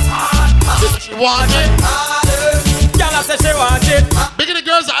friend. She want it. Girl I say she want it. Big of the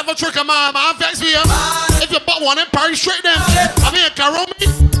girls that ever trick a man, man, vex with you. If you bought one, then party straight them. I mean, Carol me.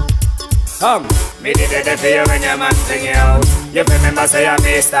 Me did it for you when your man sing it out. You remember say I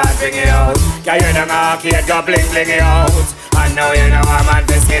may start sing it out. Cause you don't arcade go bling bling it out. I know you know I'm on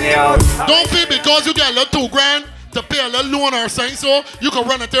to skin it out. Don't feel because you get a little $2,000 to pay a little loan or something, so you can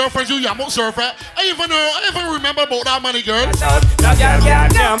run it to your friends, you yam out surf it. I even remember about that money, girl. No girl can't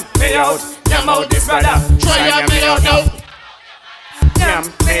yam me out. Yam out this brother. Try yam me out now.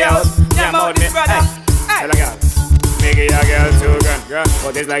 Yam me out. Yam out this brother. Hey, look out. Make a girl $2,000,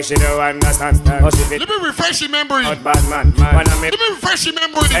 but it's like she don't understand. Let me refresh your memory. Not bad man. Let me refresh your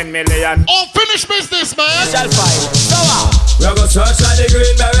memory. 10 million. Unfinished business, man. Shall fight. So we go search like the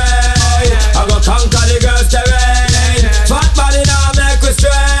green beret. I go conquer the girls' terrain. Fat body now make we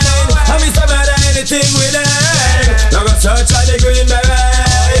strain. And we say better anything with it. We go search like the green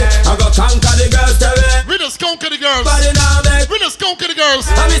beret. I go conquer the girls' terrain. We just conquer the girls. Body now make we just conquer the girls.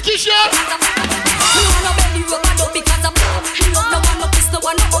 I mean, Keisha. You wanna belly rub and up because of you love no one, no kiss, no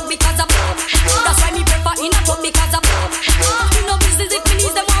one, no hug because of that's why me prefer in a club because of you know business if me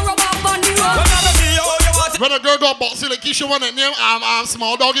needs them all rub up on the road. When a girl got boxy like Keisha want that name, I'm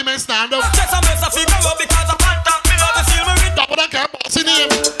small doggy man stand up. Just a mess of figure up because of contact. Me love to feel me with that one I can't boxy name.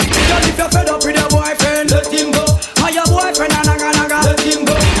 Girl, if you're fed up with your boyfriend, let him go. Or your boyfriend a naga naga, let him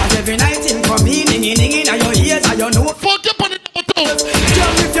go. Cause every night him come in, ning and your ears and your nose. Fuck up on it number 2.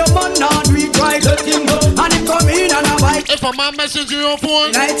 Girl, if your man not do it right, let him go. And him come in and a bite. If a man message you on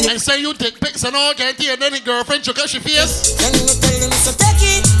phone and say you take pics and all, can't you, and then the girlfriend choke out your face. Then you tell him so take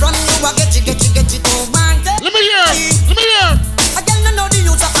it from you, I get you, oh man. Let me hear. I don't know the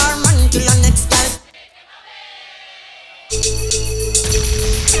use of our man till your next time.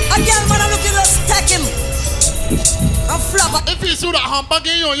 A girl man, look at us, take him. A flopper. If he saw that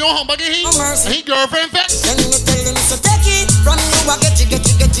humbugging you, your humbugging him, and he girlfriend vex. Then you tell him so take it from you, I get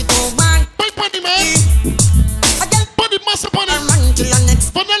you, oh man. Big money man. Put the muscle on him.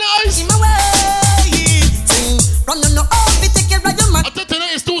 Vanilla ice. In my way. Run on the off, take care of your man. I tell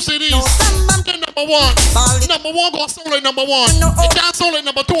you it's 2 CDs. Number 1. Number 1 go sound like number 1. It can't sound like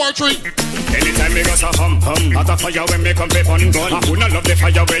number 2 or 3. anytime me go so hum. At a fire when me come play fun gun. I woulda love the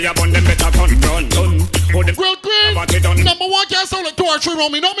fire where you burn them better run. Hold them real quick. Number 1 can't sound like 2 or 3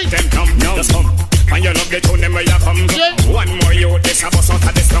 on me, not me. Them come, just come. And you love the tune them where you come. One more you this a bus out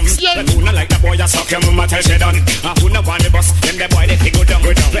of the slums. The tune like the boy you suck your mama tell she done. And who no want the bus, them the boy they think go down.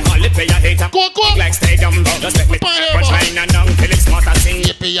 We all play a hater, go like stadium. Just let me punch line and down till it's smart and sing.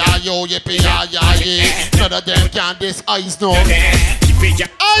 Yippee-yi-yo, yippee-yi-yi. None of them can this ice no. Yippee-yi-yo.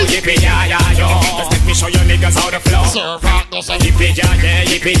 Just let me show you niggas how to flow. Serve out, go some.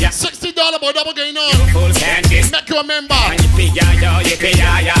 Yippee-yi-yo. $60 boy, double going on. Make you a member. Yippee-yi-yo,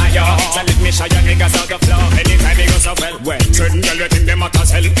 yippee-yi-yo. So let me show you niggas how to flow. Anytime they go so well. Certain girl you think them at us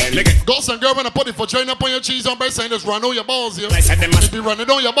hell. Go some girl when I put it for join up on your cheese on bread saying just run on your balls here. I said they must be running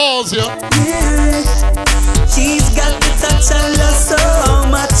on your balls here. Yeah. She's got the touch I love so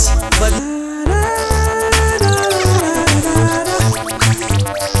much, but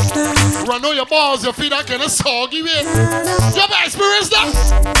run on your balls, your feet are kind of soggy with. You ever experienced that?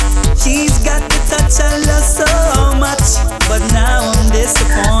 She's got the touch I love so much, but now I'm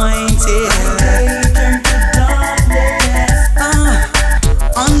disappointed.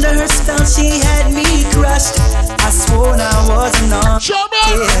 Under her spell she had me crushed. I swore I wasn't on. Sure,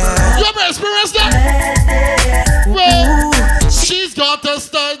 man. Yeah. You ever experienced that? Well, she's got a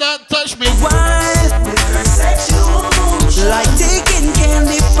style that touch me. Wild with her sexual motion, like taking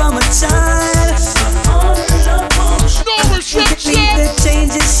candy from a child. No restriction. The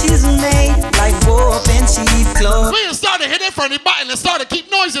changes she's made, like warp and cheap clothes. When you start to hit it from the button and start to keep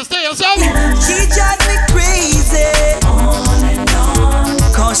noises, stay yourself. She drives me crazy. On and on.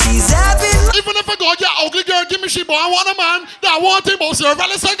 Cause she's having. Even if I go get ugly girl, give me she boy. I want a man that want him, but serve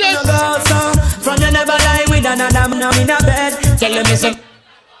Alice again. From you never lie with another man in a bed. Tell me some.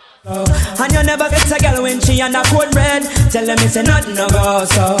 And you never get a girl when she and a cold bread. Tell them it's a nothing no go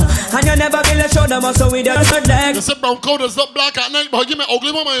so. And you never feel a shoulder muscle with your third leg. You say brown coders up black at night, but give me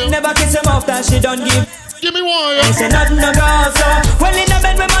ugly mama. Yeah. Never kiss him off that she don't give. Give me one. Yeah. It's a nothing no go so. Well in the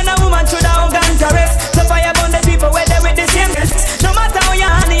bed with man and woman should have organ caress. So fire burn the people where they with the same dress. No matter how you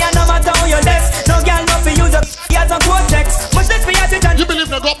honey and no matter how you desk. No girl no for use up as a cortex. Much less for your attention. You believe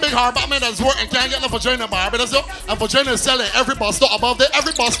they got big hard Batman that's working can't get no vagina bar, but that's up. And vagina is selling. Every bus stop above there.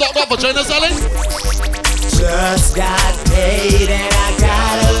 Every bus stop got vagina selling. Just got paid and I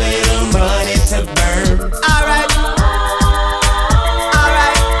got a little money to burn. Alright.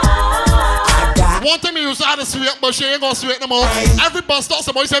 One time you used to have to sweat, but she ain't gonna sweat no more. Every bus stop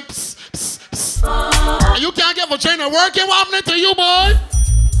somebody say psst, psst, psst. And you can't get vagina working. What happening to you, boy?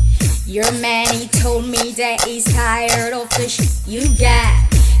 Your man, he told me that he's tired of the shit you got.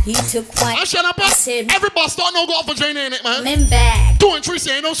 He took one. I shut up, I said, every bus stop no got vagina in it, man. Men back. 2 and 3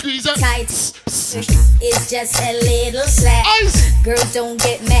 say ain't no squeeze it. Tights. It's just a little slack. Ice. Girls don't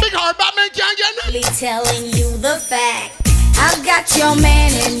get mad. Big hard Batman can't get nothing. Telling you the fact. I've got your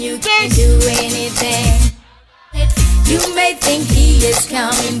man and you can't do anything. You may think he is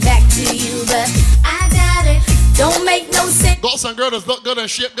coming back to you, but I doubt it. Don't make no sense. Got some girl that's look good and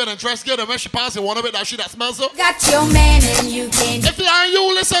shape good and dress good, and when she passes one of it, that shit that smells up. Got your man and you can't. If you ain't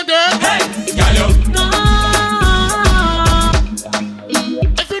you, listen, girl. Hey, gallo.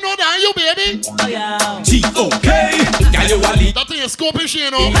 If you know that, you baby. Oh yeah. G.O.K. Gallo Wally. That thing is scoping, she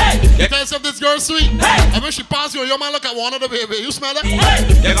you know. Hey. You tell yourself this girl sweet. Hey. And when she passes you, your man look at one of the baby. You smell it?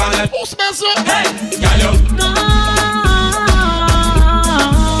 Hey. Who smells it? Hey. Gallo.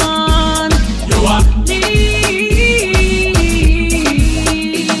 You are.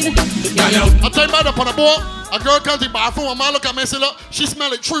 I tell you about up on the board. A girl comes to the bathroom, a man look at me and say, look, she smell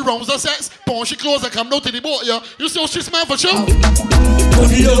like 3 rounds of sex. But when she close and come down to the boat, yeah, you see what she smell for sure? Put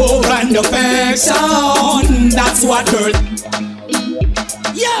love and affection. That's what girl.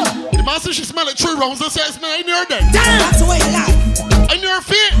 Yeah. The man says she smell like 3 rounds of sex, man. I near that. Damn, that's the way you like. I near her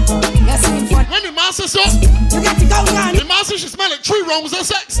feet. That's the fun. When the man says so, you got to go on. The man says she smell like 3 rounds of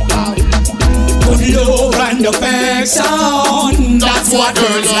sex. Put love and affection. That's what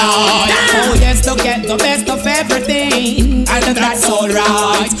girls like. Oh yes, to get the best of everything, and that's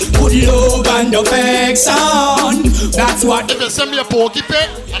alright. Put love and affection. That's what. If you send me a pokey pit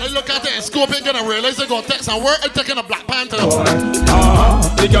and I look at it and scope it, gonna realize they're gonna text and work and taking a Black Panther.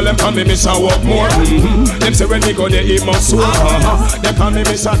 The girl them call me Miss I walk more. Them say when we go they eat more soul. They call me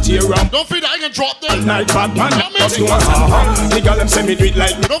Miss I tear up. Don't feel that I can drop them. Night bad man. The girl them say me do it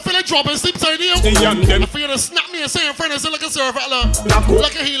like me. Don't feel it dropping sleep side you. The young them. I feel to snap me and say in front of like a server,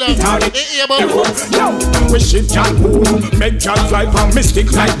 like a healer. Ain't able. Yo, we shit can boom. Make can fly from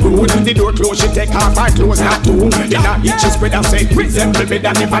mystic like brood. The door close, she take off her clothes not too. In a each spread and say resemble me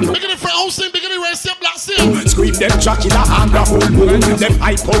than never know. Bigger the front house thing, bigger the red seal, black seal. Scream them chuck in a hand the whole moon. Them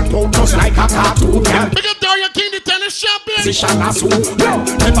eye pop just like a cartoon. Bigger Daria King, the tennis champion. Position as soon.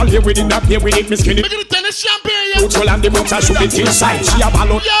 Never play with it, not play with it, Miss Skinny. Bigger the tennis champion, yeah. Control and the boots are shoot it inside. She a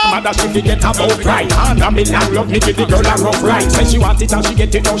ballot, mother she forget about pride. And a million love me give the girl a rough ride. Say she want it and she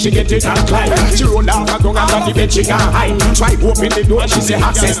get it, now she get it and climb. She roll down and go and the bed she can hide. Try open the door, she say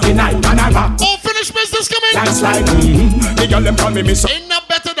access denied. And I'm unfinished business coming. Landslide. The girl them call me Miss. Ain't not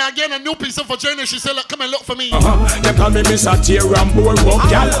better than getting a new piece of vagina. She said, look, come and look for me. They call me Miss a tear and boardwalk.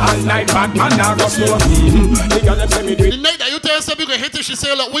 Girl all night bad man now go slow. The girl them say me do it. The night that you tell yourself you gonna hit it, she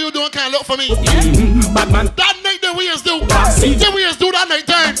say, look, what you doing? Can't look for me. Bad man. That night that we is do. Then we is do that night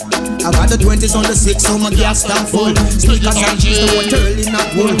time. I got the 20s on the 6, so my gas tank full. Sneakers and jeans, the one early not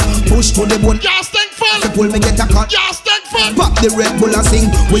wool. Push to the bone. Gas tank full. The pull me get a cut. Gas tank full. Pop the Red Bull and sing.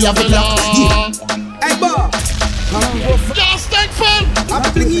 We have a clock. Yeah. Hey, boy. Gas tank full. I'm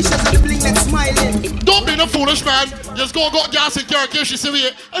bling issues and bling let's smiling. Don't be no foolish man. Just go got gas in Carrick. She say,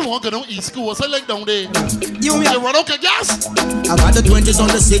 I want to go down East School. So I like down there. You run out of gas? I got the 20s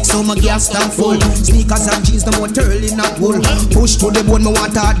on the 6, so my gas tank full. Sneakers and jeans, the one early not wool. Push to the bone, me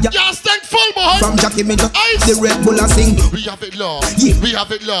want hard gas tank full, boy. From Jackie me just the Red Bull and sing. We have it lost. Yeah. We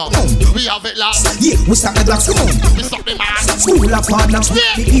have it lost. We have it lost. Yeah, we stop the glass, come on. We stop the man. School of partners.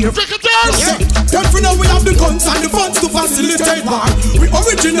 Yeah, cricketers. Then for now we have the guns and the funds to facilitate war. We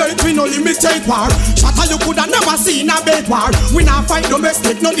originate, we no limitate war. Shatter you coulda never seen a bait war. We not fight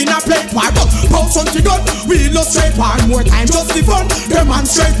domestic, not in a plate war. But post on the gun, we illustrate war. More time just the fun,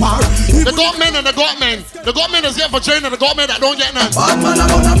 demonstrate war. The got men and the got men. The got men is get for train and the got men that don't get none. Bad man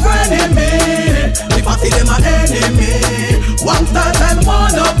I'm on a friend in me. If I see them an enemy. One star and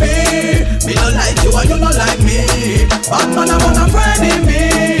wanna be. Me no like you and you no like me. Bad man I wanna friend in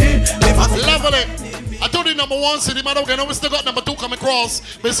me. Level it. I told you number one city, man. Okay, now we still got number two coming across.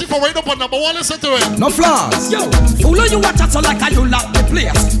 But see for right up on number one, listen to it. No flaws. Yo, follow you watch out so like you lock the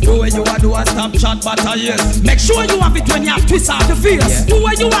place. Do what you do a stop chat batter yes. Make sure you have it when you twist out the face. Do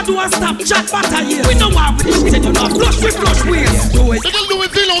what you do a stop chat batter yes. We know what we do, you know flush with flush ways. Do it. They can do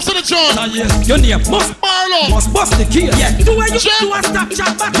it, Dilo, to the John. Yes. Your name must Barlow. Must bust the key. Yeah. Do what you do a stop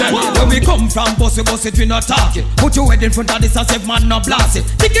chat batter yes. Where we come from, boss it, we not talking. Put your head in front of this and say man no blast it.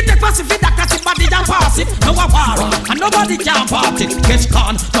 Think it take Pacific that cause it body and pass. No a war, and nobody can party. Catch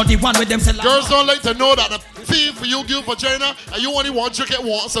con, not the one with them sell. Girls don't like to know that the fee for you give vagina, and you only want to get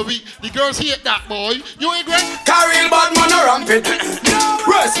once a week. The girls hate that, boy. You ain't great. Carry bad man a rampant.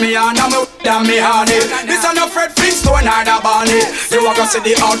 Rest me on, I'm a damn me honey. This a no Fred Flintstone or the Barney. You a go see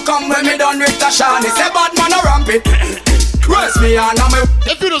the outcome when me done with the Shani. Say bad man a rampant. Rest me on, I'm a.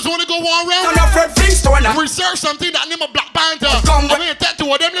 If you just want to go one round, I'm a Fred Flintstone. Research something that name a Black Panther. I'm going to take two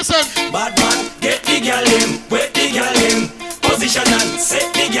of them, listen. Bad man, get the girl in, wet the girl in. Position and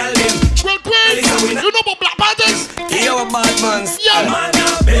set the girl in. Real quick, you know about Black Panthers? Yo, bad man's. Yeah. Man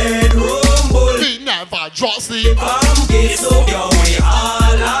a bedroom bully. We never drop sleep. Get so yo, we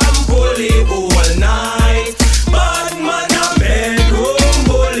all am bully all night. Bad man a bedroom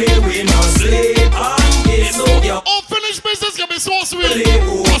bully. We no sleep. Get so yo. Unfinished business can be so sweet.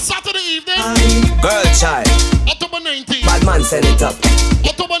 On Saturday evening. Girl child. October 19th. Bad man send it up.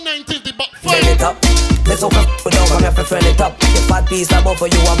 October 19th, the back send it up. Let's hook up with dog, I'm here for friend it up. Your fat piece of for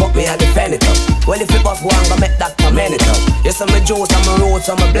you, I book me and defend it up. Well, if you boss one, go make that come in it up. You some juice, I'm a road,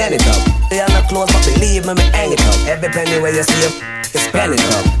 so I'm blend it up. They are not close, but believe me, me hang it up. Every penny where you see you spend it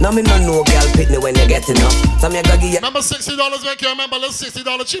up. Now me no know, girl, pick me when you get enough. So me go give you. Remember $60 make you remember, let's $60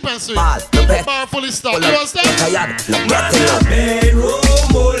 cheap and sweet. Bar fully stocked, you understand? No get enough. Bedroom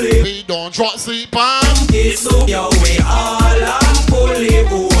bully. We don't drop sleep on. Get so yo, we all am bully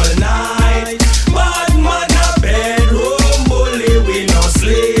all night. Bad man a bedroom bully, we no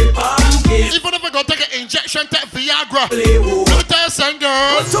sleep and kiss. Even if we go take an injection, take Viagra. Let me tell you something,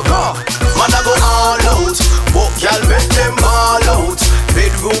 girl. Man a go all out. Book y'all make them all out.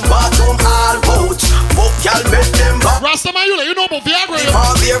 Bedroom, bathroom, all out. Book y'all make them all. Rastaman, you know about Viagra.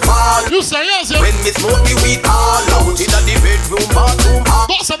 You say yes, yeah. When me smoke the weed all out. In the bedroom, bathroom, all out.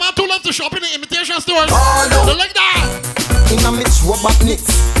 Got some man too love to shop in the imitation stores. They like that. In a mix, rubber knits,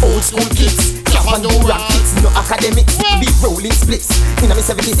 old school kicks, Cavando rackets, no academics, big rolling splits. In a me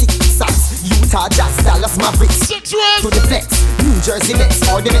 76 socks, Utah Jazz, Dallas Mavericks. To the flex, New Jersey Nets,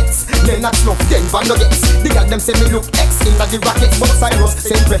 all the Mets. Leonard Snuff, Denver Nuggets. They got them say me look X in the Rockets. But Cyrus,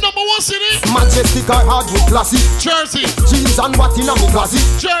 sempre. Number one city. Manchester or Hardwood Classic. Jersey. Jeans and what in a me closet.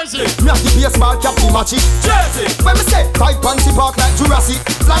 Jersey. Me have the baseball cap, the match it. Jersey. When me say, tight panty park like Jurassic.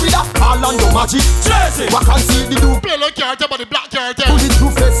 Florida, Orlando Magic. Jersey. What can see the do? Play like character, but the black character.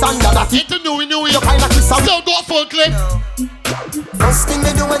 Bulletproof face and that. Into New You kind of kiss out. Still got full clip. First thing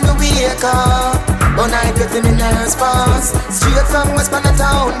me do when me wake up, one night get me nerves fast. Straight from West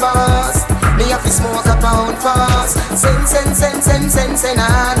Town boss. Me have to smoke a pound fast. Send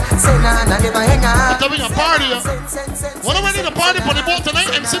on, I never hang on. I'm having a party. What am I in a party for the boat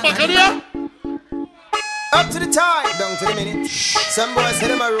tonight? MC Bacaria. Up to the time, down to the minute. Some boys say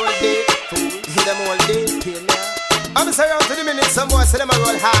them a roll day, hit them all day, pain now. I'm say around to the minute, some boys say them a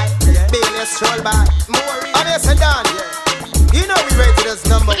roll high, Bailey stroll by. I'm here say down, you know we rated this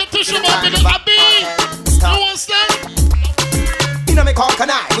number. Look at Tisha Bob, you understand? You know me call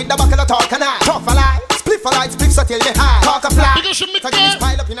canai, with the back of the talk canai. Tough a lie, spliff a light, spliff so till me high. Talk a fly, because you make it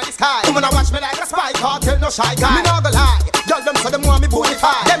pile up in the sky. You wanna watch me like a spy, cartel no shy guy. Me not go lie, y'all them so them want me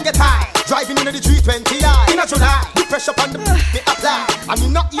bonify. Them get high, driving into the 320i. In a July, the pressure on the me apply. I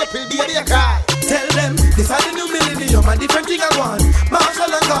mean not April, baby, I cry. Tell them, this is the new millennium, a different thing I want. Marshall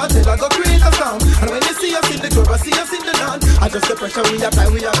and Cartel, I go create a sound. And when you see us in the club, I see us in the land. Adjust the pressure we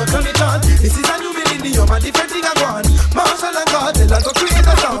apply, we have to turn it on. This is a new millennium, a different thing I want. Marshall and Cartel, I go create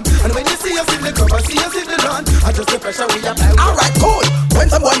a sound. And when you see us in the club, I see us in the land. Adjust the pressure we apply. Alright, cool.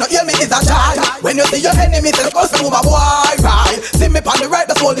 When someone not hear me is a child. When you see your enemy, tell the person move a boy, right? See me on the right,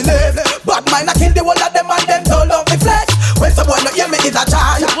 that's all the left. But mine, I kill the whole of them and them don't love me flesh. When someone not hear me is a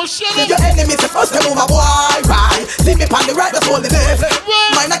child. See your enemy, say first them move a boy, right? See me on the right, that's all the left.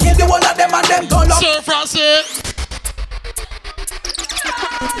 Mine, I kill the whole of them and them don't love. Sir Francis.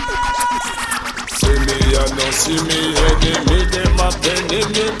 See me and no see me enemy, them a penny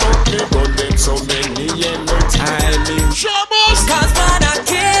me, but me gun them so many anytime. Sure, boss. Cause man a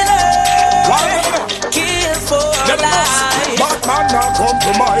killer, kill for life. But man a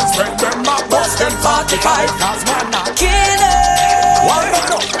compromise when them a bust them 45. Cause man a killer.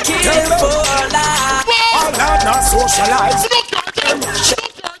 socialize.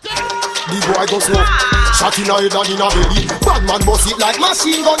 The boy go slow, shot in a head and in a belly. Bad man bust it like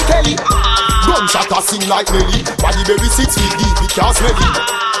Machine Gun Kelly. Gunshot a sing like Nelly. Body baby 6 feet deep, it can't smell it.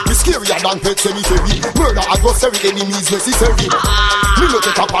 Me scarier than pet cemetery. Murder adversary, enemies necessary. Me no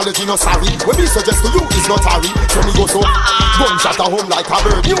take apology, no sorry. When me suggest to you is not Harry. So me go so, gunshot a home like a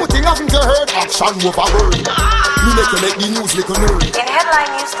bird. New thing haven't you heard? Action over word. Me make you make the news like a nerd. In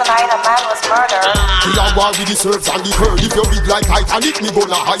headline news tonight, a man was murdered. We are war with the serves and the herd. If you big like Titanic, me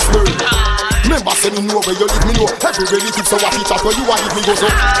gonna iceberg. Remember say me know where you live, me know every relative. So what you chat where you want if me go so.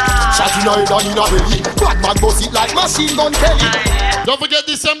 Shot in a head and in a belly. Bad man bust it like Machine Gun Kelly. Don't forget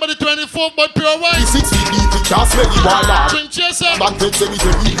December the 24th by Pure White. 6 feet deep, it can't smell the water. Twin Chaser. Man pet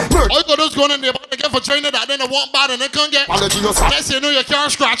cemetery. All you got those going in there, but they get for training that then they want bad and they can't get. Let's say you know you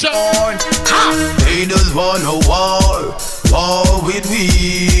can't scratch it. They just wanna war with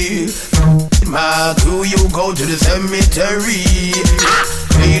me. My crew, you go to the cemetery.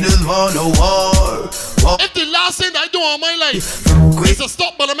 They just wanna war. If the last thing I do on my life is to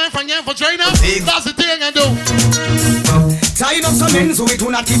stop but a man from getting for training, that's the thing I do. Tying up some ends with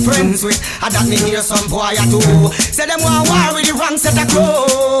who not keep friends with. And that me hear some boy or two say them want war with the wrong set of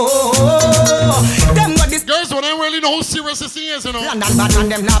clothes. Them got this girls when I really know how serious this thing is, you know. And bad man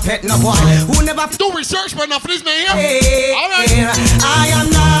them not pet no boy who never do research but enough for this man here. Hey, alright. I am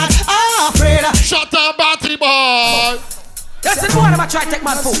not afraid. Shut up, Batty boy. That's the one I'm try to take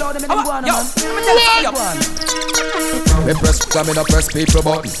my food. Yo, let me tell you. Me press, me no press people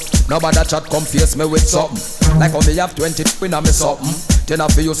button. Nobody chat come face me with something. Like how me have 20 in a me something. Then I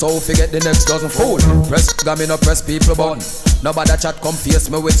feel you so forget the next dozen fool. Press, me no press people button. Nobody chat come face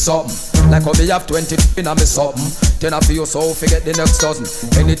me with something. Like how me have 20 in a me something. Then I feel you so forget the next dozen.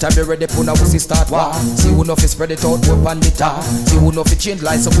 Anytime you ready, put a pussy start war. See who know fi spread it out, whip and the tar. See who know fi change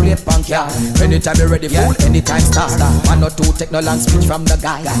lights up, play punk ya. Anytime you ready, fool, anytime start. One or two take no long speech from the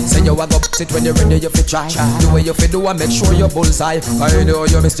guy. Say you a go sit when you ready, you fi try. The way you fi do and make sure you bullseye. I know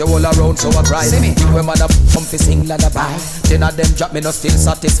you miss your all around, so I cry. Think when mother come fi sing lullaby. Ten of them drop me no still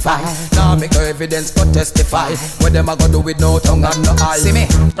satisfied. Now make no evidence to testify. What them a go do with no tongue and no eye. See me?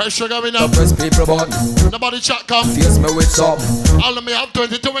 Pressure going up. Press people button. Nobody chat come. Face me with something. All of me have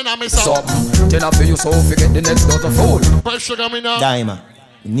 22 and I miss something. Then I feel you so forget the next dozen fool. Pressure coming up. Diamond,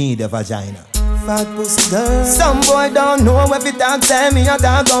 need a vagina. Fat pussy girl. Some boy don't know if it talk, say me a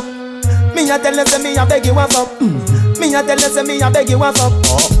talk up. Me a tell you say me a beg you off up. Me a tell you say me a beg you off up.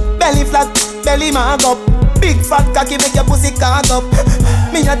 Belly flat, belly mark up. Big fat cocky make your pussy cock up.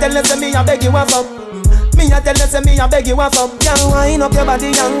 Me a tell you say me a beg you off up. Me a tell you say me a beg you off up. Young wine up your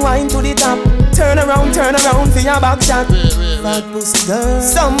body, young wine to the top. Turn around for your back shot. Fat pussy girl.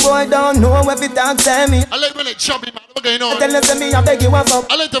 Some boy don't know if it talk, say me. I like when it chubby, man. What's going on? Tell you say me a beg you off up.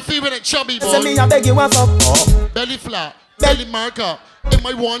 I like to feel when it chubby, boy. Say me a beg you off up. Belly flat, belly marker. In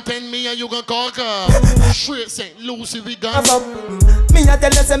my 110 me and you gon' cock up. Straight St. Lucie we got up. Me a tell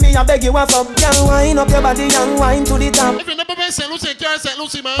you say me a beg you off up. Young wine up your body, young wine to the top. If you never been St. Lucie, carry St.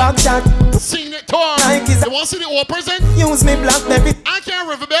 Lucie, man. Back shot. Sing it tour. You want to see the old present? Use me black baby. I can't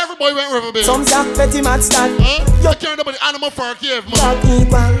Riverbay, everybody went Riverbay. Some jack petty mad stand. You can't nobody animal for a cave,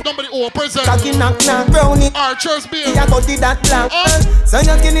 man. Nobody old present. Cocky knock brownie. Archers beer. I got it that black. So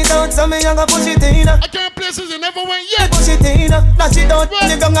you skin it out, so me a go push it in. I can't places you never went yet. Push it in. Flash it out.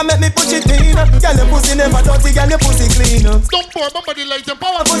 You gonna make me push it in. Girl your pussy never dirty, girl your pussy clean. Don't pour somebody like them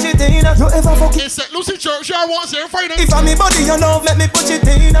power. Push it in. You ever fuck it? St. Lucie Church, sure once here Friday. If I'm me body, you know, make me push it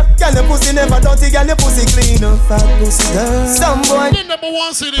in. Girl your pussy never dirty, girl your pussy clean. Fat pussy girl. Some boy. The number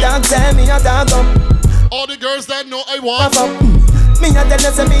one city. Don't tell me a dog up. All the girls that know I want. Me a tell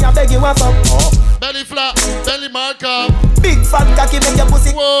you say me a beg you off up. Belly flat, belly marker. Big fat cocky make your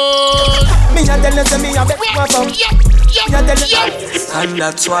pussy. Whoa. Me a tell you say me a beg you off up. And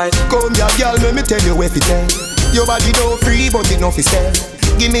that's why. Come here, girl, let me tell you where fi tell. Your body don't free, but it no fi sell.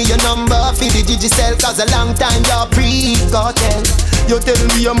 Give me your number for the Digicel, cause a long time you're pre-cartel. You tell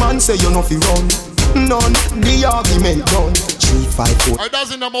me your man say you no fi run. None, the argument done. 3, 5, 4. Alright,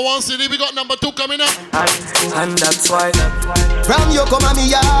 that's the number one CD. We got number 2 coming up. And that's why. From you come at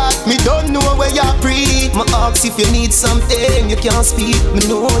me yard, me don't know where you're free. Me ask if you need something, you can't speak. Me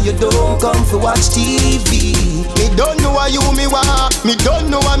know you don't come for watch TV. Me don't know what you me want, me don't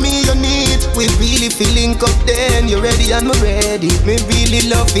know what me you need. We really feeling up then, you ready and me ready. Me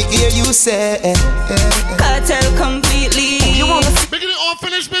really love to hear you say Cartel completely. You want to begin the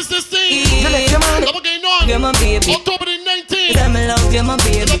unfinished business thing? You left your man. Double game on. You're my baby. October the 19th. Them love love you, my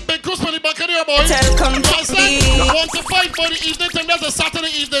baby. There's a big cruise for the back of here, boy. Tell come to me. 1 to 5 for the evening time. That's a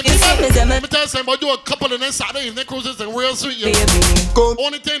Saturday evening. Let me tell you something, do a couple of them Saturday evening cruises and real sweet. You know?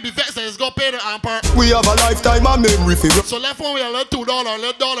 Only thing be vexed is go pay the ampere. We have a lifetime of memory for you. So left one we a let $2,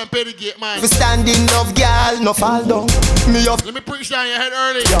 let $1 and pay the gate, man. If standing love, girl, no fall down. Let me preach down your head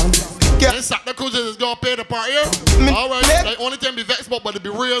early. Yeah. Then Saturday cruises is gonna pay the part here. Alright, like only thing be vexed, but it be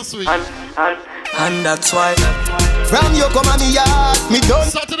real sweet. And that's why from you come on me yard, me done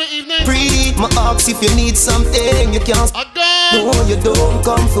Saturday evening. Free my ox if you need something, you can't. No, you don't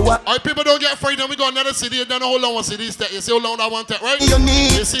come for what. Alright, people don't get afraid. Then we go another city. You don't know how long one city is that. You see how long I want that, right? You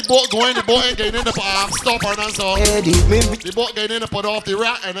need. You see boat going, the boat ain't getting in the stopper and so. The boat getting in the put off the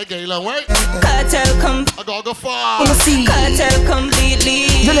rack and the gate long, right? Cartel come. I gotta go far. Cartel completely.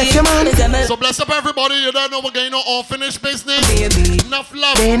 You left your man. So bless up everybody. You don't know what's going on unfinished business. Enough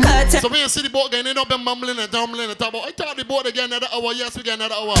love. So we see the boat getting in, up and mumbling and tumbling and talk about. I thought the boat again another hour. Yes, we get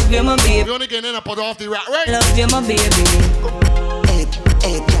another hour. You're my baby. We only getting in and put off the rack, right? Love you, my baby.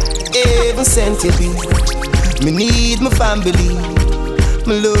 Heaven sent you be. Me need my family.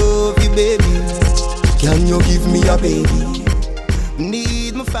 Me love you, baby. Can you give me a baby? Me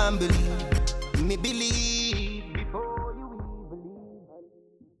need my family. Me believe.